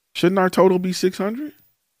 Shouldn't our total be $600?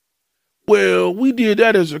 Well, we did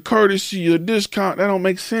that as a courtesy, a discount. That don't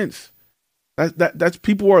make sense. That's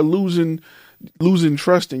people are losing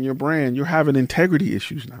trust in your brand. You're having integrity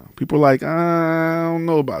issues now. People are like, I don't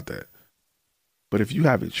know about that. But if you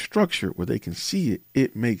have it structured where they can see it,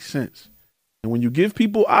 it makes sense. And when you give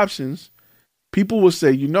people options, people will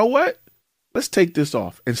say, you know what? Let's take this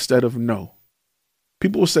off instead of no.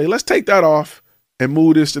 People will say, let's take that off and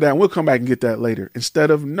move this to that, and we'll come back and get that later.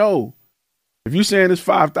 Instead of no. If you're saying it's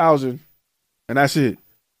 5,000 and that's it,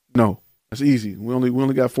 no, that's easy. We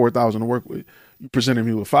only got 4,000 to work with. You presented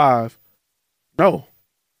me with 5. No.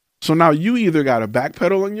 So now you either got to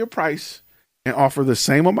backpedal on your price and offer the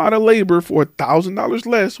same amount of labor for $1,000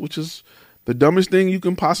 less, which is the dumbest thing you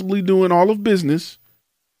can possibly do in all of business,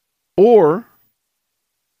 or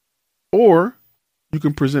you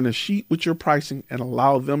can present a sheet with your pricing and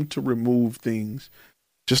allow them to remove things.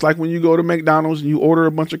 Just like when you go to McDonald's and you order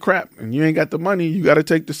a bunch of crap and you ain't got the money, you got to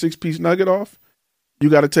take the 6-piece nugget off. I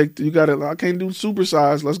can't do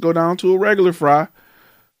supersize. Let's go down to a regular fry,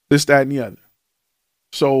 this, that, and the other.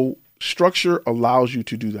 So structure allows you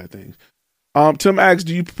to do that thing. Tim asks,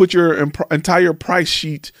 do you put your entire price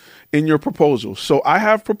sheet in your proposal? So I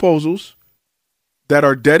have proposals that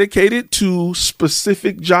are dedicated to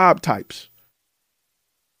specific job types.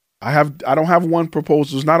 I don't have one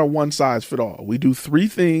proposal. It's not a one size fit all. We do 3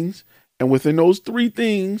 things. And within those 3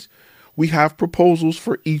 things, we have proposals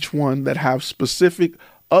for each one that have specific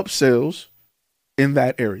upsells in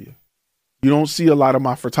that area. You don't see a lot of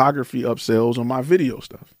my photography upsells or my video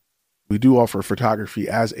stuff. We do offer photography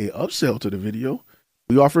as a upsell to the video.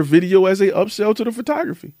 We offer video as a upsell to the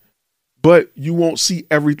photography. But you won't see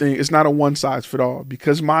everything. It's not a one size fit all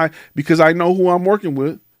because I know who I'm working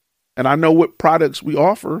with and I know what products we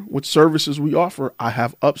offer, what services we offer. I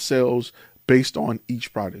have upsells based on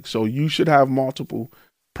each product. So you should have multiple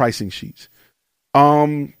pricing sheets.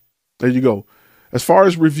 There you go. As far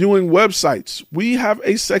as reviewing websites, we have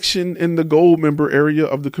a section in the gold member area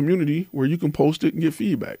of the community where you can post it and get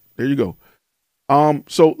feedback. There you go.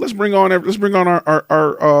 So let's bring on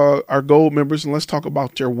our gold members and let's talk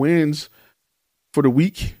about their wins for the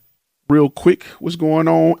week real quick. What's going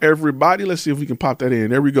on, everybody? Let's see if we can pop that in.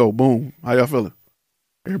 There we go. Boom. How y'all feeling?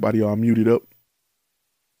 Everybody all muted up.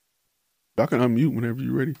 Y'all can unmute whenever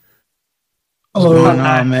you're ready. What's going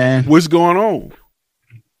on, man? What's going on?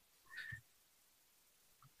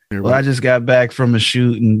 Well, I just got back from a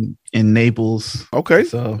shoot in Naples. Okay.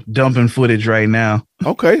 So dumping footage right now.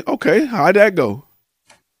 Okay. How'd that go?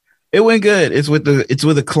 It went good. It's with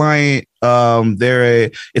a client.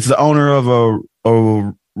 It's the owner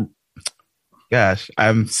of gosh,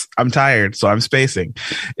 I'm tired, so I'm spacing.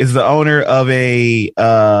 It's the owner of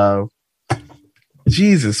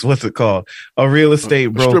what's it called? A real estate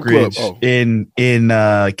brokerage in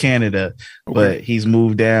Canada, okay. But he's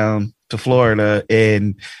moved down to Florida,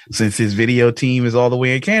 and since his video team is all the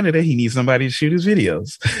way in Canada, he needs somebody to shoot his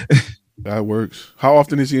videos. That works. How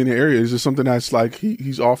often is he in the area? Is this something that's like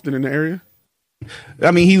he's often in the area?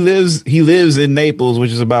 I mean, he lives in Naples,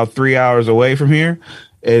 which is about 3 hours away from here,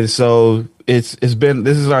 and so this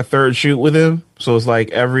is our 3rd shoot with him. So it's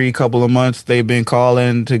like every couple of months they've been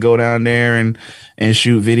calling to go down there and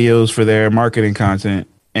shoot videos for their marketing content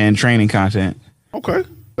and training content. Okay,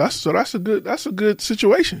 that's a good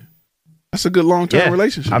situation. That's a good long-term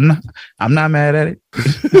relationship. I'm not mad at it.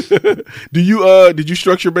 Did you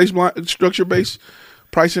structure base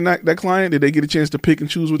pricing that client? Did they get a chance to pick and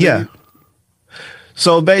choose what they did?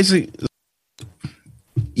 So basically,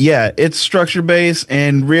 it's structure based,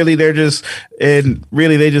 and really they just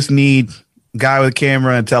need guy with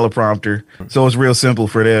camera and teleprompter. So it's real simple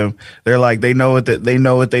for them. They're like, they know what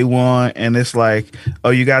they want, and it's like,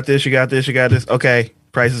 oh, you got this. Okay,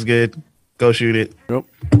 price is good. Go shoot it.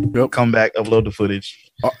 Yep. Come back, upload the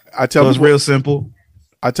footage. I tell so it's real simple.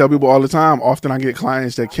 I tell people all the time, often I get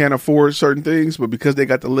clients that can't afford certain things, but because they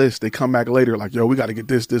got the list, they come back later like, yo, we got to get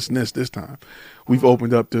this, and this time. We've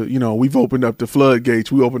opened up the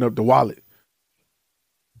floodgates. We opened up the wallet.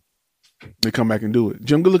 They come back and do it.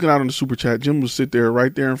 Jim, good looking out on the super chat. Jim will sit there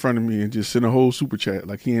right there in front of me and just send a whole super chat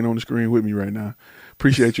like he ain't on the screen with me right now.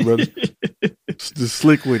 Appreciate you, brother. Just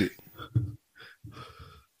slick with it.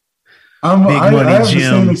 I have Jim. The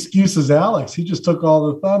same excuse as Alex. He just took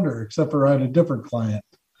all the thunder, except for I had a different client.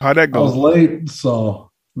 How'd that go? I was late,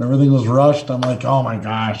 so everything was rushed. I'm like, oh my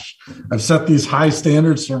gosh, I've set these high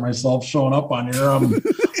standards for myself showing up on here. I'm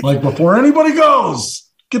like, before anybody goes,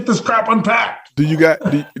 get this crap unpacked.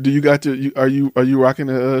 Are you rocking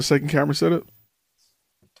a second camera setup?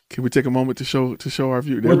 Can we take a moment to show our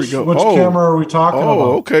view? There we go. Which camera are we talking about?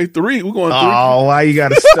 Oh, okay, 3. We're going 3. Oh, why you got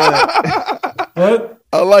to start? What?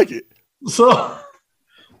 I like it. So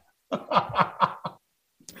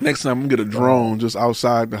next time I'm gonna get a drone just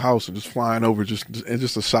outside the house and just flying over just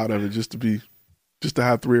a shot of it just to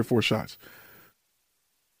have 3 or 4 shots.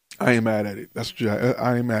 I ain't mad at it.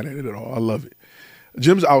 I ain't mad at it at all. I love it.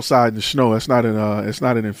 Jim's outside in the snow. It's not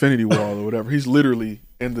an infinity wall or whatever. He's literally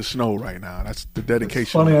in the snow right now. That's the dedication.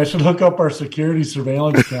 It's funny. I should hook up our security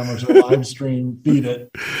surveillance camera to live stream feed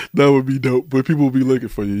it. That would be dope. But people will be looking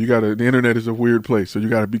for you. The internet is a weird place, so you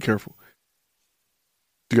gotta be careful.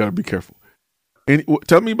 And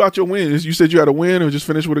tell me about your win. You said you had a win or just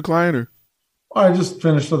finished with a client, or? I just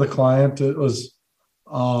finished with a client. It was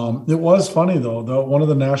funny though. One of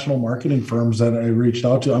the national marketing firms that I reached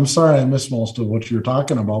out to. I'm sorry I missed most of what you were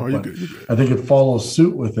talking about, but you're good. I think it follows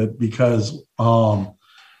suit with it because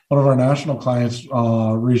one of our national clients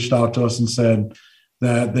reached out to us and said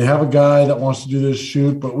that they have a guy that wants to do this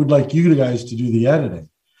shoot, but we'd like you guys to do the editing.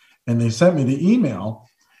 And they sent me the email,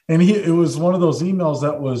 and it was one of those emails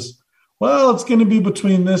that was, well, it's going to be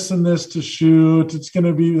between this and this to shoot. It's going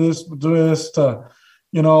to be this to,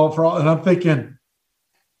 and I'm thinking,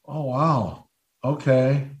 oh, wow.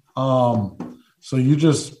 Okay. So you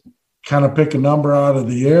just kind of pick a number out of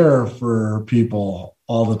the air for people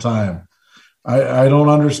all the time. I don't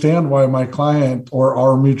understand why my client or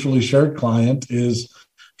our mutually shared client is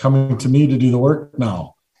coming to me to do the work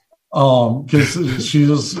now. Because she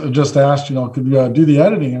just asked, could you do the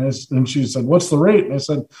editing? And she said, what's the rate? And I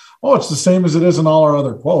said, oh, it's the same as it is in all our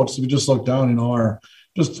other quotes. We just look down, our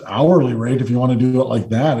just hourly rate. If you want to do it like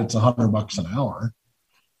that, it's $100 an hour.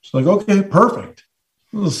 She's like, okay, perfect.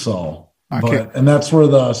 So, and that's where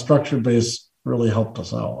the structured base really helped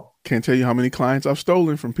us out. Can't tell you how many clients I've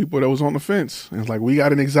stolen from people that was on the fence. And it's like, we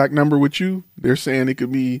got an exact number with you. They're saying it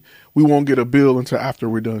could be, we won't get a bill until after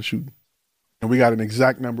we're done shooting. And we got an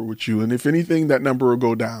exact number with you. And if anything, that number will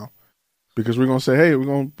go down because we're going to say, hey, we're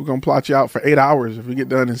going to plot you out for 8 hours. If we get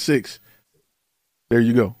done in 6, there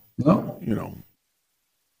you go. No.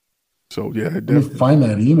 So yeah, definitely. Let me find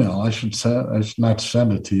that email. I should not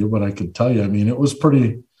send it to you, but I could tell you. I mean, it was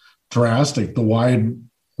pretty drastic, the wide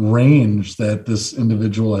range that this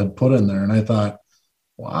individual had put in there. And I thought,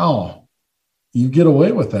 wow, you get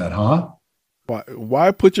away with that, huh?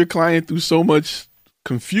 Why put your client through so much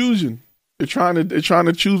confusion? They're trying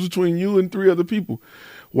to choose between you and 3 other people.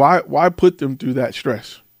 Why put them through that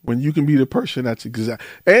stress when you can be the person that's exact?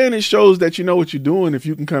 And it shows that you know what you're doing if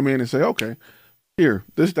you can come in and say, okay, here,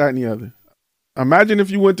 this, that, and the other. Imagine if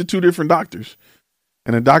you went to 2 different doctors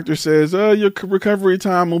and a doctor says, your recovery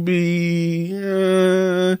time will be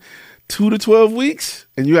 2 to 12 weeks.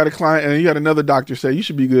 And you had a client and you had another doctor say you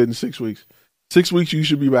should be good in 6 weeks. 6 weeks, you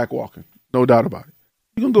should be back walking. No doubt about it.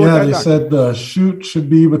 You can go with that they doctor. Said the shoot should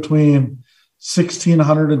be between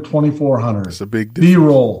 1,600 and 2,400. That's a big difference.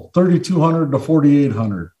 B-roll, 3,200 to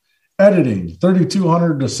 4,800. Editing,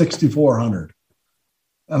 3,200 to 6,400.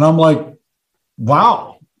 And I'm like,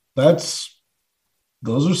 wow, those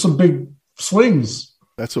are some big swings.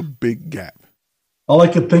 That's a big gap. All I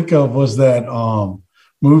could think of was that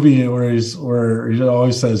movie where he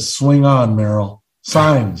always says, swing on, Merrill.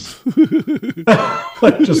 Signs.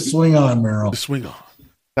 Like, just swing on, Merrill. Just swing on.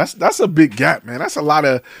 That's a big gap, man. That's a lot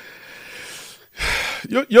of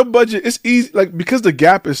your budget. It's easy, like, because the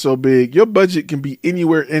gap is so big, your budget can be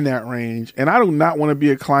anywhere in that range. And I do not want to be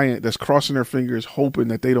a client that's crossing their fingers hoping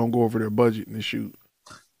that they don't go over their budget in the shoot.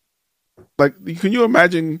 Like, can you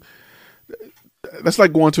imagine? That's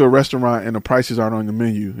like going to a restaurant and the prices aren't on the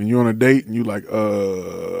menu, and you're on a date and you like,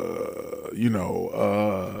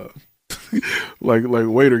 like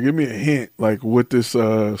waiter, give me a hint, like what this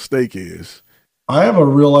steak is. I have a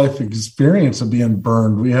real life experience of being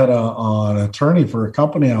burned. We had an attorney for a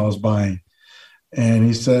company I was buying, and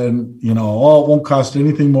he said, it won't cost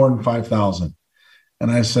anything more than $5,000.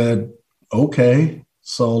 And I said, okay.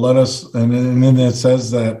 So let us, and then it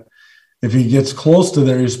says that if he gets close to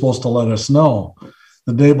there, he's supposed to let us know.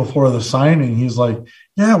 The day before the signing, he's like,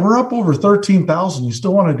 yeah, we're up over 13,000. You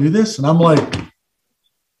still want to do this? And I'm like,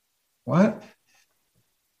 what?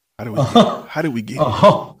 How did we get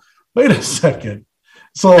Oh, wait a second.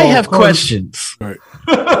 So I have questions. Right.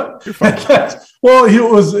 Well,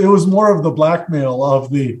 it was more of the blackmail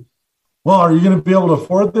of the, well, are you going to be able to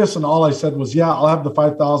afford this? And all I said was, yeah, I'll have the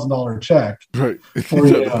 $5,000 check right. for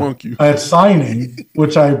you at signing,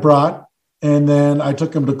 which I brought. And then I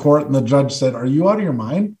took him to court, and the judge said, are you out of your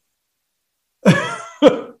mind?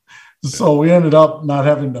 So we ended up not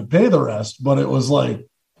having to pay the rest, but it was like,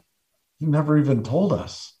 he never even told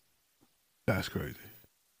us. That's crazy.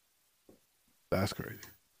 That's crazy.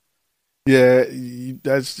 Yeah,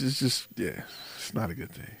 it's not a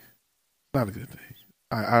good thing. It's not a good thing.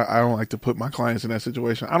 I don't like to put my clients in that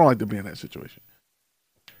situation. I don't like to be in that situation.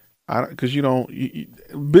 Because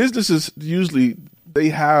businesses usually, they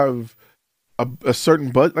have a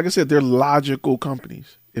certain budget. Like I said, they're logical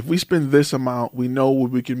companies. If we spend this amount, we know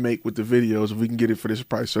what we can make with the videos if we can get it for this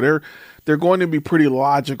price. So they're going to be pretty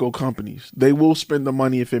logical companies. They will spend the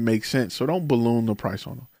money if it makes sense. So don't balloon the price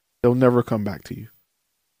on them. They'll never come back to you.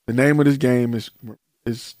 The name of this game is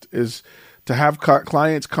to have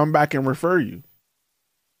clients come back and refer you.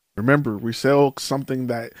 Remember, we sell something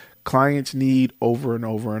that clients need over and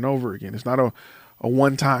over and over again. It's not a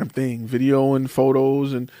one-time thing. Video and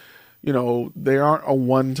photos and, they aren't a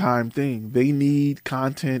one-time thing. They need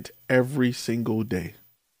content every single day.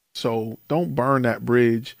 So don't burn that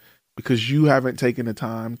bridge because you haven't taken the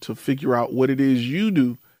time to figure out what it is you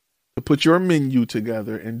do to put your menu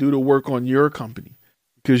together and do the work on your company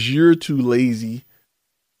because you're too lazy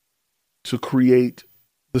to create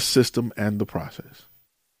the system and the process.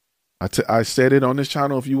 I said it on this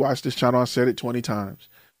channel. If you watch this channel, I said it 20 times.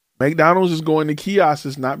 McDonald's is going to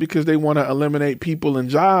kiosks not because they want to eliminate people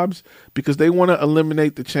and jobs, because they want to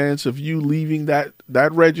eliminate the chance of you leaving that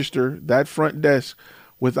register, that front desk,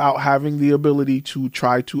 without having the ability to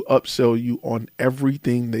try to upsell you on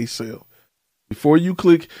everything they sell. Before you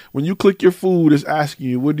click, when you click your food, it's asking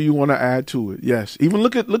you, what do you want to add to it? Yes. Even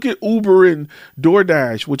look at Uber and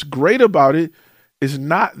DoorDash. What's great about it is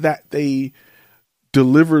not that they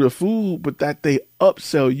deliver the food, but that they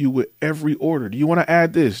upsell you with every order. Do you want to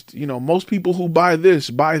add this? Most people who buy this,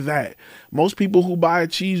 buy that. Most people who buy a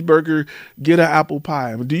cheeseburger get an apple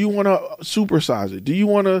pie. Do you want to supersize it? Do you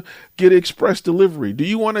want to get express delivery? Do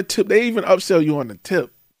you want to tip? They even upsell you on the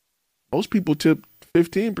tip. Most people tip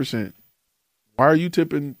 15%. Why are you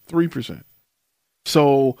tipping 3%?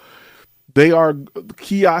 So they are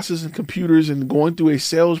kiosks and computers, and going through a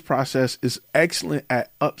sales process is excellent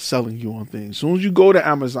at upselling you on things. As soon as you go to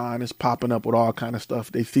Amazon, it's popping up with all kind of stuff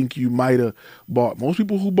they think you might have bought. Most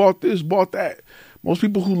people who bought this, bought that. Most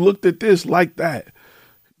people who looked at this, like that.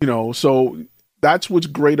 So that's what's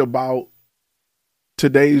great about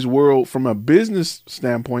today's world from a business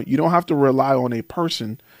standpoint. You don't have to rely on a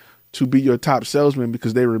person to be your top salesman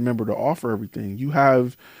because they remember to offer everything. You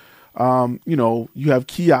have you have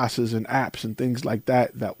kiosks and apps and things like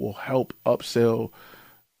that will help upsell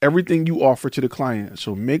everything you offer to the client.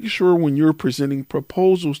 So make sure when you're presenting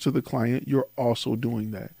proposals to the client, you're also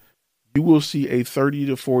doing that. You will see a 30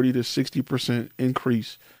 to 40 to 60%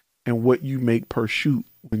 increase in what you make per shoot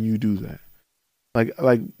when you do that. Like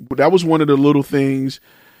that was one of the little things.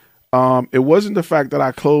 It wasn't the fact that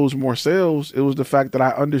I closed more sales. It was the fact that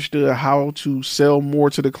I understood how to sell more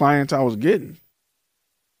to the clients I was getting.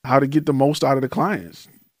 How to get the most out of the clients.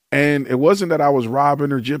 And it wasn't that I was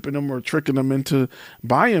robbing or gypping them or tricking them into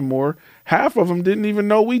buying more. Half of them didn't even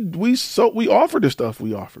know we offered the stuff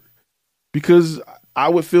we offered, because I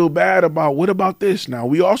would feel bad about, what about this? Now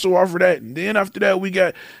we also offer that. And then after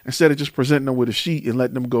that, instead of just presenting them with a sheet and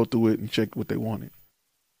letting them go through it and check what they wanted.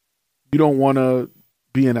 You don't want to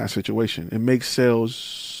be in that situation. It makes sales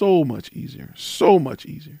so much easier. So much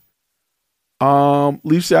easier.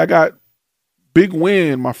 Leaf said, I got big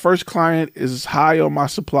win. My first client is high on my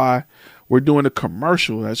supply. We're doing a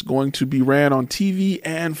commercial that's going to be ran on TV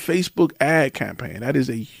and Facebook ad campaign. That is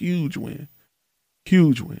a huge win.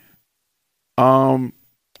 Huge win.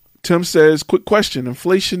 Tim says, quick question.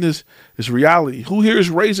 Inflation is reality. Who here is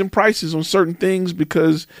raising prices on certain things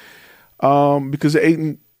because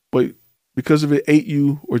it ate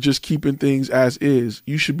you, or just keeping things as is?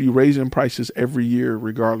 You should be raising prices every year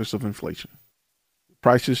regardless of inflation.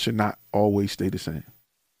 Prices should not always stay the same.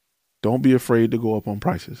 Don't be afraid to go up on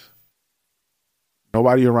prices.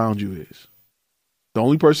 Nobody around you is. The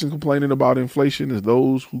only person complaining about inflation is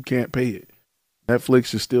those who can't pay it.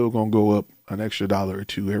 Netflix is still going to go up an extra $1 or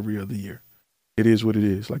 $2 every other year. It is what it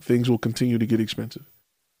is. Like, things will continue to get expensive.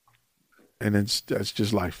 And that's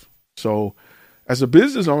just life. So as a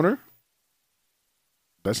business owner,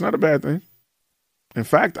 that's not a bad thing. In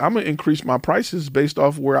fact, I'm going to increase my prices based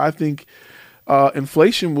off where I think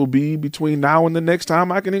inflation will be between now and the next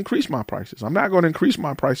time I can increase my prices. I'm not going to increase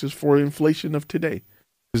my prices for inflation of today,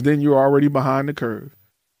 because then you're already behind the curve.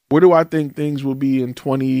 Where do I think things will be in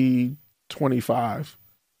 2025?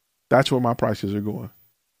 That's where my prices are going.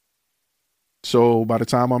 So by the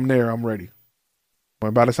time I'm there, I'm ready.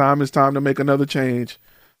 But by the time it's time to make another change,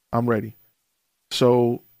 I'm ready.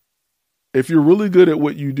 So if you're really good at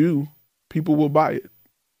what you do, people will buy it.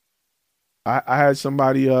 I had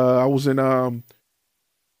somebody, I was in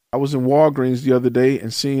Walgreens the other day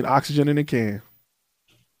and seeing oxygen in a can,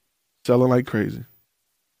 selling like crazy.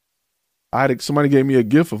 Somebody gave me a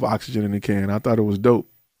gift of oxygen in a can. I thought it was dope.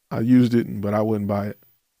 I used it, but I wouldn't buy it.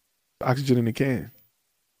 Oxygen in a can.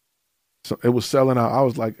 So it was selling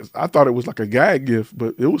out. I thought it was like a gag gift,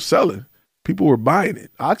 but it was selling. People were buying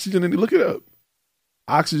it. Oxygen look it up.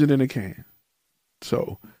 Oxygen in a can.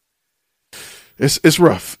 So it's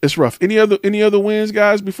rough. It's rough. Any other wins,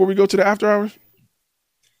 guys, before we go to the after hours?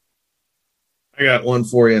 I got one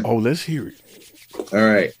for you. Oh, let's hear it. All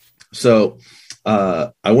right. So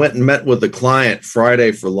I went and met with a client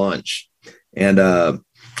Friday for lunch, and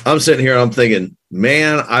I'm sitting here and I'm thinking,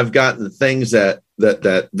 man, I've gotten the things that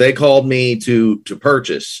they called me to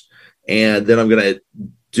purchase. And then I'm going to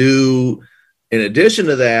do, in addition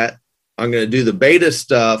to that, I'm going to do the beta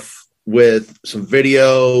stuff with some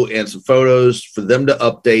video and some photos for them to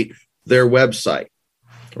update their website.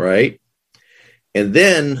 Right. And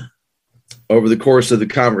then over the course of the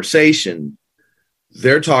conversation,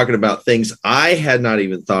 they're talking about things I had not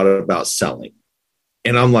even thought about selling.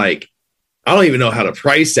 And I'm like, I don't even know how to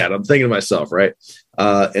price that. I'm thinking to myself, right?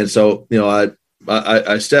 And so,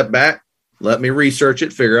 I step back, let me research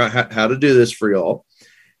it, figure out how to do this for y'all.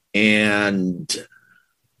 And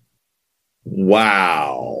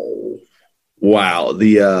wow.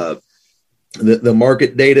 The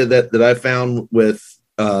market data that I found with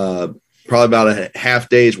probably about a half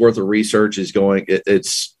day's worth of research is going,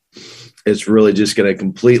 it's really just going to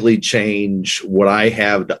completely change what I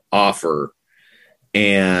have to offer.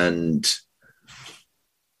 And,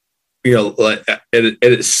 it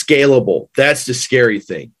is scalable. That's the scary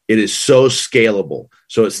thing. It is so scalable.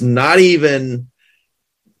 So it's not even,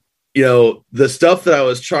 the stuff that I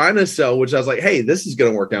was trying to sell, which I was like, hey, this is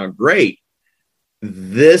going to work out great.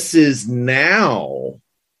 This is now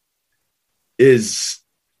is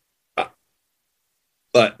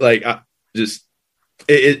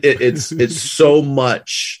it's so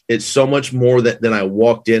much. It's so much more than I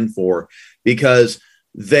walked in for, because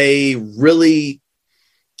they really,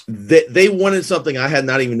 they wanted something I had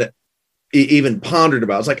not even pondered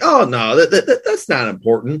about. It's like, oh no, that's not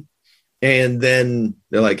important. And then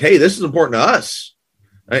they're like, hey, this is important to us.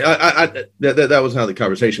 That was how the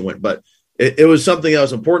conversation went, but it was something that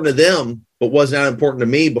was important to them, but was not important to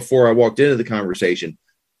me before I walked into the conversation.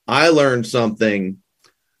 I learned something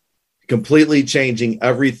completely changing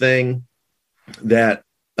everything that,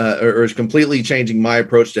 or is completely changing my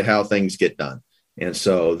approach to how things get done. And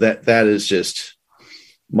so that is just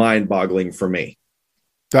mind-boggling for me.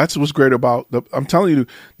 That's what's great about I'm telling you,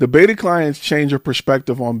 the beta clients change your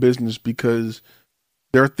perspective on business, because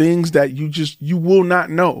there are things that you will not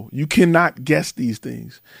know. You cannot guess these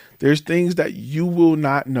things. There's things that you will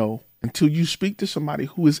not know until you speak to somebody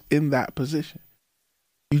who is in that position.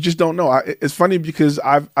 You just don't know. It's funny because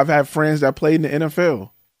I've had friends that played in the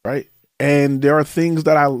NFL, right? And there are things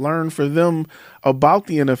that I learned for them about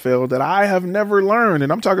the NFL that I have never learned.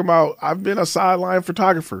 And I'm talking about, I've been a sideline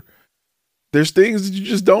photographer. There's things that you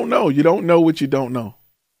just don't know. You don't know what you don't know.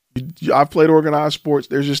 I've played organized sports.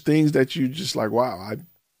 There's just things that you just like, wow, I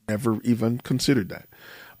never even considered that.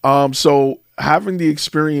 So having the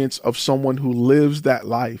experience of someone who lives that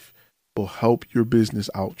life will help your business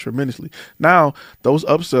out tremendously. Now, those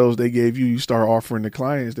upsells they gave you, you start offering to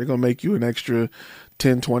clients, they're going to make you an extra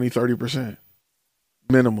 10, 20, 30%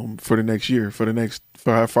 minimum for the next year, for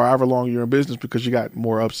however long you're in business, because you got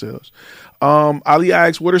more upsells. Ali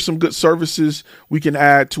asks, what are some good services we can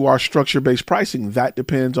add to our structure-based pricing? That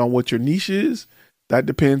depends on what your niche is. That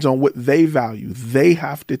depends on what they value. They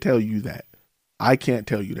have to tell you that. I can't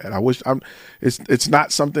tell you that. It's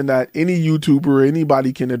not something that any YouTuber or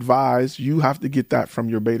anybody can advise. You have to get that from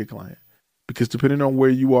your beta client, because depending on where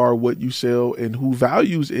you are, what you sell, and who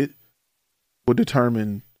values it will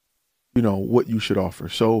determine, what you should offer.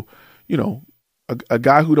 So, a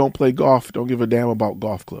guy who don't play golf don't give a damn about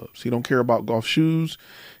golf clubs. He don't care about golf shoes.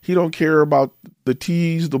 He don't care about the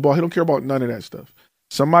tees, the ball. He don't care about none of that stuff.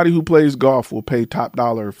 Somebody who plays golf will pay top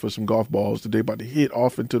dollar for some golf balls that they're about to hit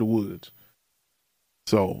off into the woods.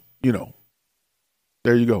 So,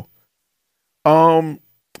 there you go.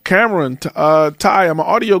 Cameron, Ty, I'm an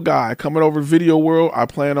audio guy coming over to Video World. I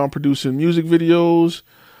plan on producing music videos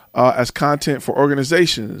as content for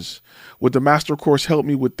organizations. Would the master course help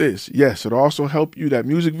me with this? Yes, it'll also help you that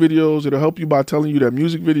music videos. It'll help you by telling you that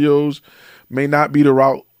music videos may not be the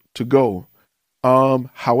route to go.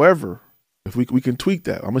 However, if we can tweak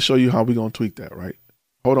that, I'm going to show you how we're going to tweak that, right?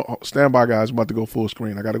 Hold on. Stand by, guys. I'm about to go full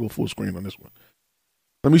screen. I got to go full screen on this one.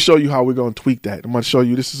 Let me show you how we're going to tweak that. I'm going to show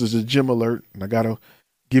you this is a gym alert, and I got to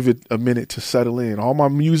give it a minute to settle in. All my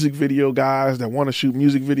music video guys that want to shoot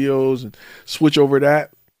music videos and switch over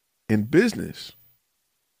that in business,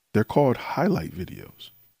 they're called highlight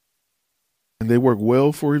videos, and they work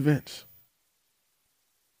well for events.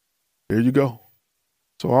 There you go.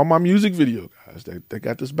 So all my music video guys, they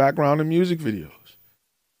got this background in music videos.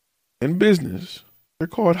 In business, they're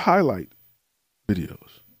called highlight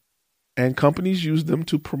videos. And companies use them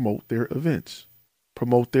to promote their events,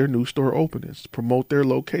 promote their new store openings, promote their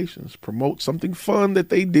locations, promote something fun that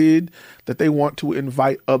they did that they want to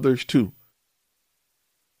invite others to.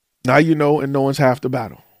 Now you know, and no one's half the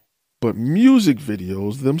battle. But music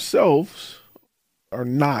videos themselves are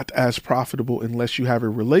not as profitable unless you have a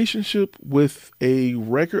relationship with a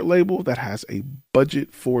record label that has a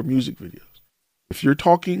budget for music videos. If you're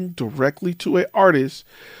talking directly to an artist,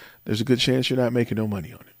 there's a good chance you're not making no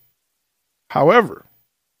money on it. However,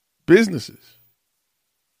 businesses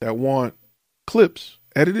that want clips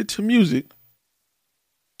edited to music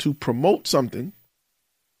to promote something,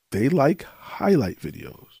 they like highlight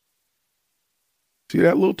videos. See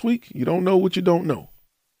that little tweak? You don't know what you don't know.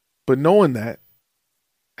 But knowing that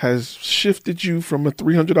has shifted you from a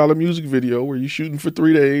 $300 music video where you're shooting for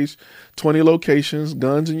 3 days, 20 locations,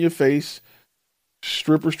 guns in your face,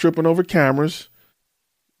 strippers tripping over cameras,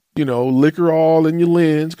 liquor all in your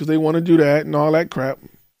lens because they want to do that and all that crap.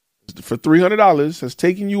 For $300 has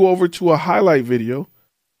taken you over to a highlight video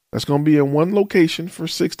that's going to be in one location for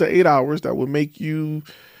 6 to 8 hours that will make you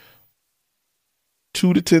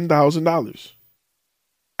 $2,000 to $10,000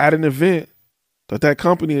 at an event that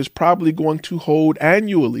company is probably going to hold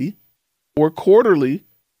annually or quarterly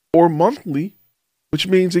or monthly, which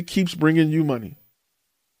means it keeps bringing you money.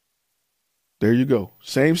 There you go.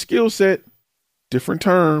 Same skill set, different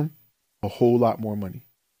term, a whole lot more money.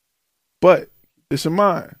 But this in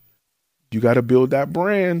mind, you got to build that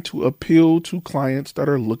brand to appeal to clients that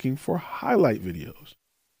are looking for highlight videos.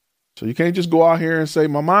 So you can't just go out here and say,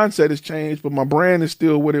 my mindset has changed, but my brand is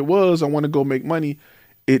still what it was. I want to go make money.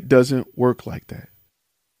 It doesn't work like that.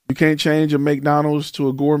 You can't change a McDonald's to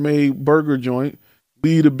a gourmet burger joint,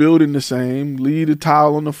 leave the building the same, leave the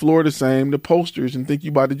tile on the floor the same, the posters, and think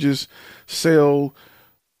you about to just sell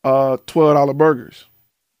 $12 burgers.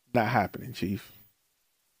 Not happening, Chief.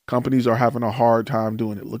 Companies are having a hard time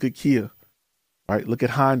doing it. Look at Kia, right? Look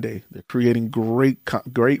at Hyundai. They're creating great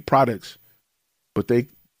products, but they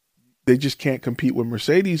just can't compete with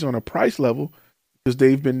Mercedes on a price level because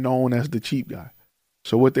they've been known as the cheap guy.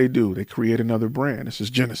 So what they do, they create another brand. This is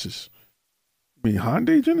Genesis. I mean,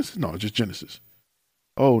 Hyundai Genesis? No, just Genesis.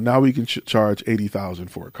 Oh, now we can charge $80,000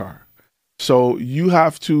 for a car. So you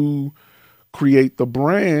have to create the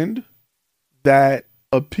brand that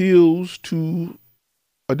appeals to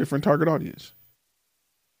a different target audience.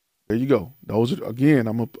 There you go. Those are, again,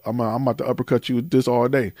 I'm about to uppercut you with this all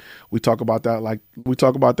day. We talk about that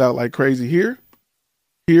like crazy here,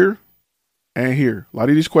 and here. A lot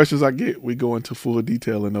of these questions I get, we go into full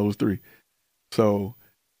detail in those three. So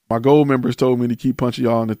my gold members told me to keep punching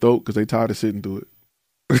y'all in the throat because they tired of sitting through it.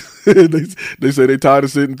 they say they tired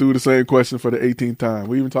of sitting through the same question for the 18th time.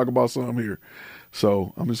 We even talk about some here.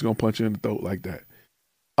 So I'm just going to punch you in the throat like that.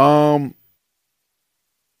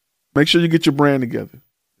 Make sure you get your brand together.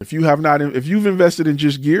 If you've invested in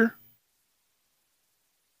just gear,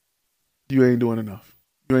 you ain't doing enough.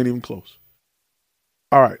 You ain't even close.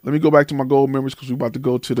 All right, let me go back to my gold members because we're about to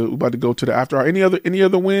go to the after hour. Any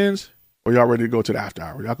other wins? Or y'all ready to go to the after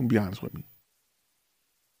hour? Y'all can be honest with me.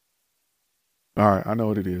 All right, I know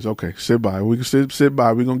what it is. Okay, sit by. We can sit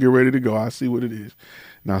by. We're gonna get ready to go. I see what it is.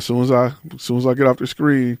 Now, as soon as I get off the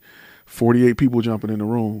screen, 48 people jumping in the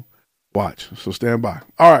room. Watch. So stand by.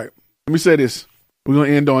 All right. Let me say this. We're gonna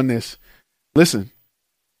end on this. Listen,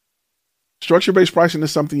 structure-based pricing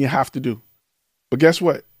is something you have to do. But guess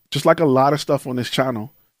what? Just like a lot of stuff on this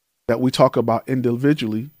channel that we talk about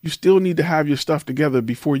individually, you still need to have your stuff together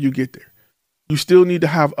before you get there. You still need to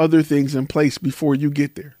have other things in place before you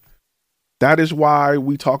get there. That is why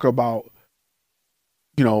we talk about,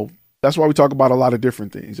 that's why we talk about a lot of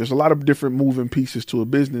different things. There's a lot of different moving pieces to a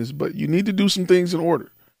business, but you need to do some things in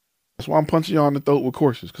order. That's why I'm punching you on the throat with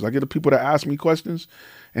courses, because I get the people that ask me questions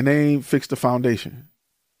and they ain't fixed the foundation.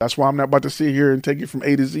 That's why I'm not about to sit here and take it from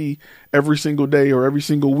A to Z every single day or every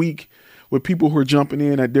single week with people who are jumping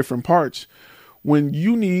in at different parts, when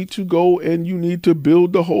you need to go and you need to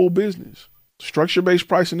build the whole business. Structure-based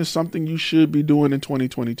pricing is something you should be doing in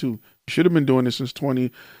 2022. You should have been doing it since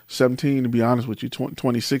 2017, to be honest with you,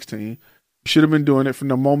 2016. You should have been doing it from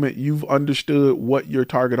the moment you've understood what your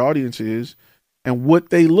target audience is and what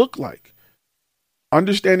they look like.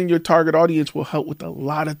 Understanding your target audience will help with a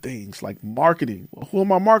lot of things like marketing. Well, who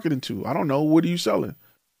am I marketing to? I don't know. What are you selling?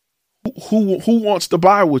 Who wants to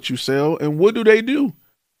buy what you sell, and what do they do?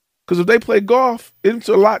 Because if they play golf, it's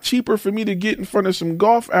a lot cheaper for me to get in front of some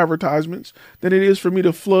golf advertisements than it is for me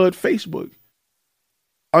to flood Facebook.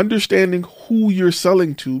 Understanding who you're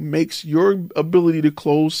selling to makes your ability to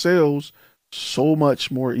close sales so much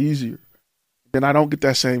more easier. Then I don't get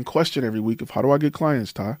that same question every week of, how do I get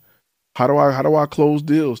clients, Ty? How do I close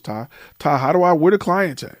deals, Ty? Ty, where the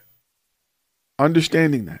clients at?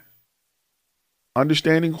 Understanding that.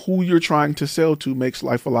 Understanding who you're trying to sell to makes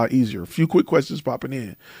life a lot easier. A few quick questions popping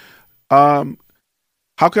in. How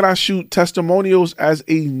can I shoot testimonials as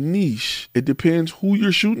a niche? It depends who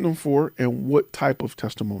you're shooting them for and what type of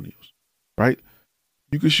testimonials, right?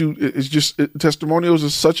 You can shoot, testimonials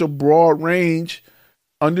is such a broad range.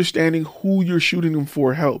 Understanding who you're shooting them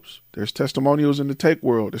for helps. There's testimonials in the tech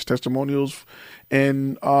world. There's testimonials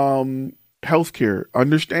in healthcare.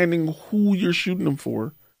 Understanding who you're shooting them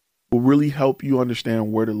for will really help you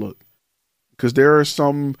understand where to look. Because there are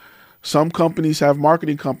some companies have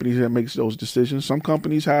marketing companies that makes those decisions. Some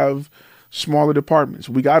companies have smaller departments.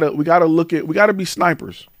 We gotta be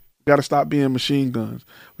snipers. We gotta stop being machine guns.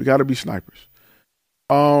 We gotta be snipers.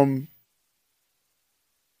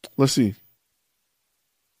 Let's see.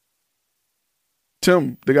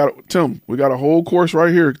 Tim, we got a whole course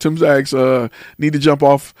right here. Tim Zags need to jump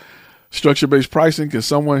off structure-based pricing because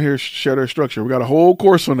someone here shared their structure. We got a whole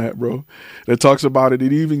course on that, bro, that talks about it.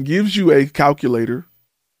 It even gives you a calculator.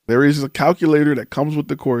 There is a calculator that comes with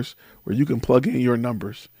the course where you can plug in your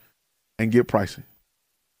numbers and get pricing.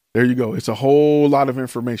 There you go. It's a whole lot of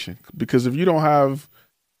information, because if you don't have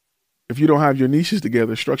your niches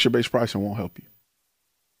together, structure-based pricing won't help you.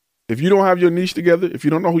 If you don't have your niche together, if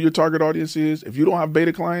you don't know who your target audience is, if you don't have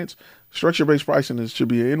beta clients, structure-based pricing should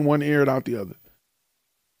be in one ear and out the other.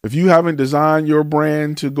 If you haven't designed your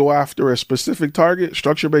brand to go after a specific target,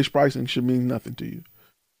 structure-based pricing should mean nothing to you.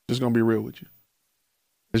 Just going to be real with you.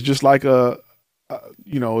 It's just like an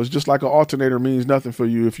alternator means nothing for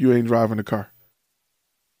you if you ain't driving the car.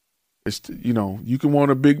 It's, you can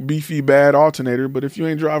want a big, beefy, bad alternator, but if you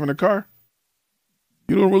ain't driving a car,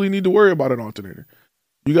 you don't really need to worry about an alternator.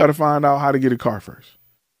 You got to find out how to get a car first.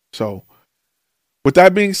 So with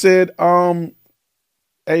that being said,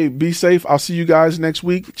 hey, be safe. I'll see you guys next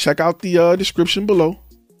week. Check out the description below.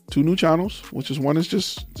 2 new channels, which is one is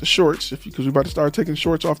just the shorts, because we're about to start taking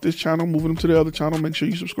shorts off this channel, moving them to the other channel. Make sure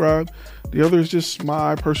you subscribe. The other is just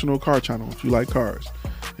my personal car channel if you like cars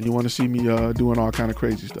and you want to see me doing all kind of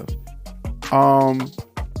crazy stuff.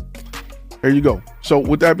 There you go. So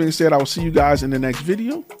with that being said, I will see you guys in the next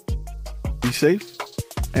video. Be safe.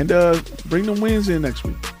 And bring them wins in next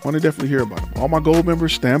week. Want to definitely hear about them. All my gold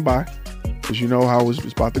members, stand by, because you know how it's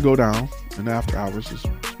about to go down. And after hours, it's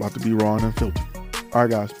about to be raw and unfiltered. All right,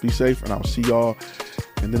 guys, be safe, and I'll see y'all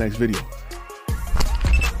in the next video.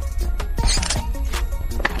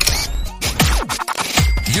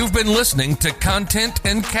 You've been listening to Content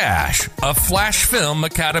and Cash, a Flash Film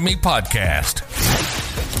Academy podcast.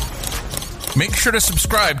 Make sure to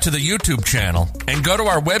subscribe to the YouTube channel and go to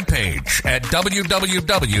our webpage at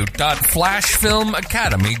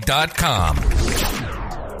www.flashfilmacademy.com.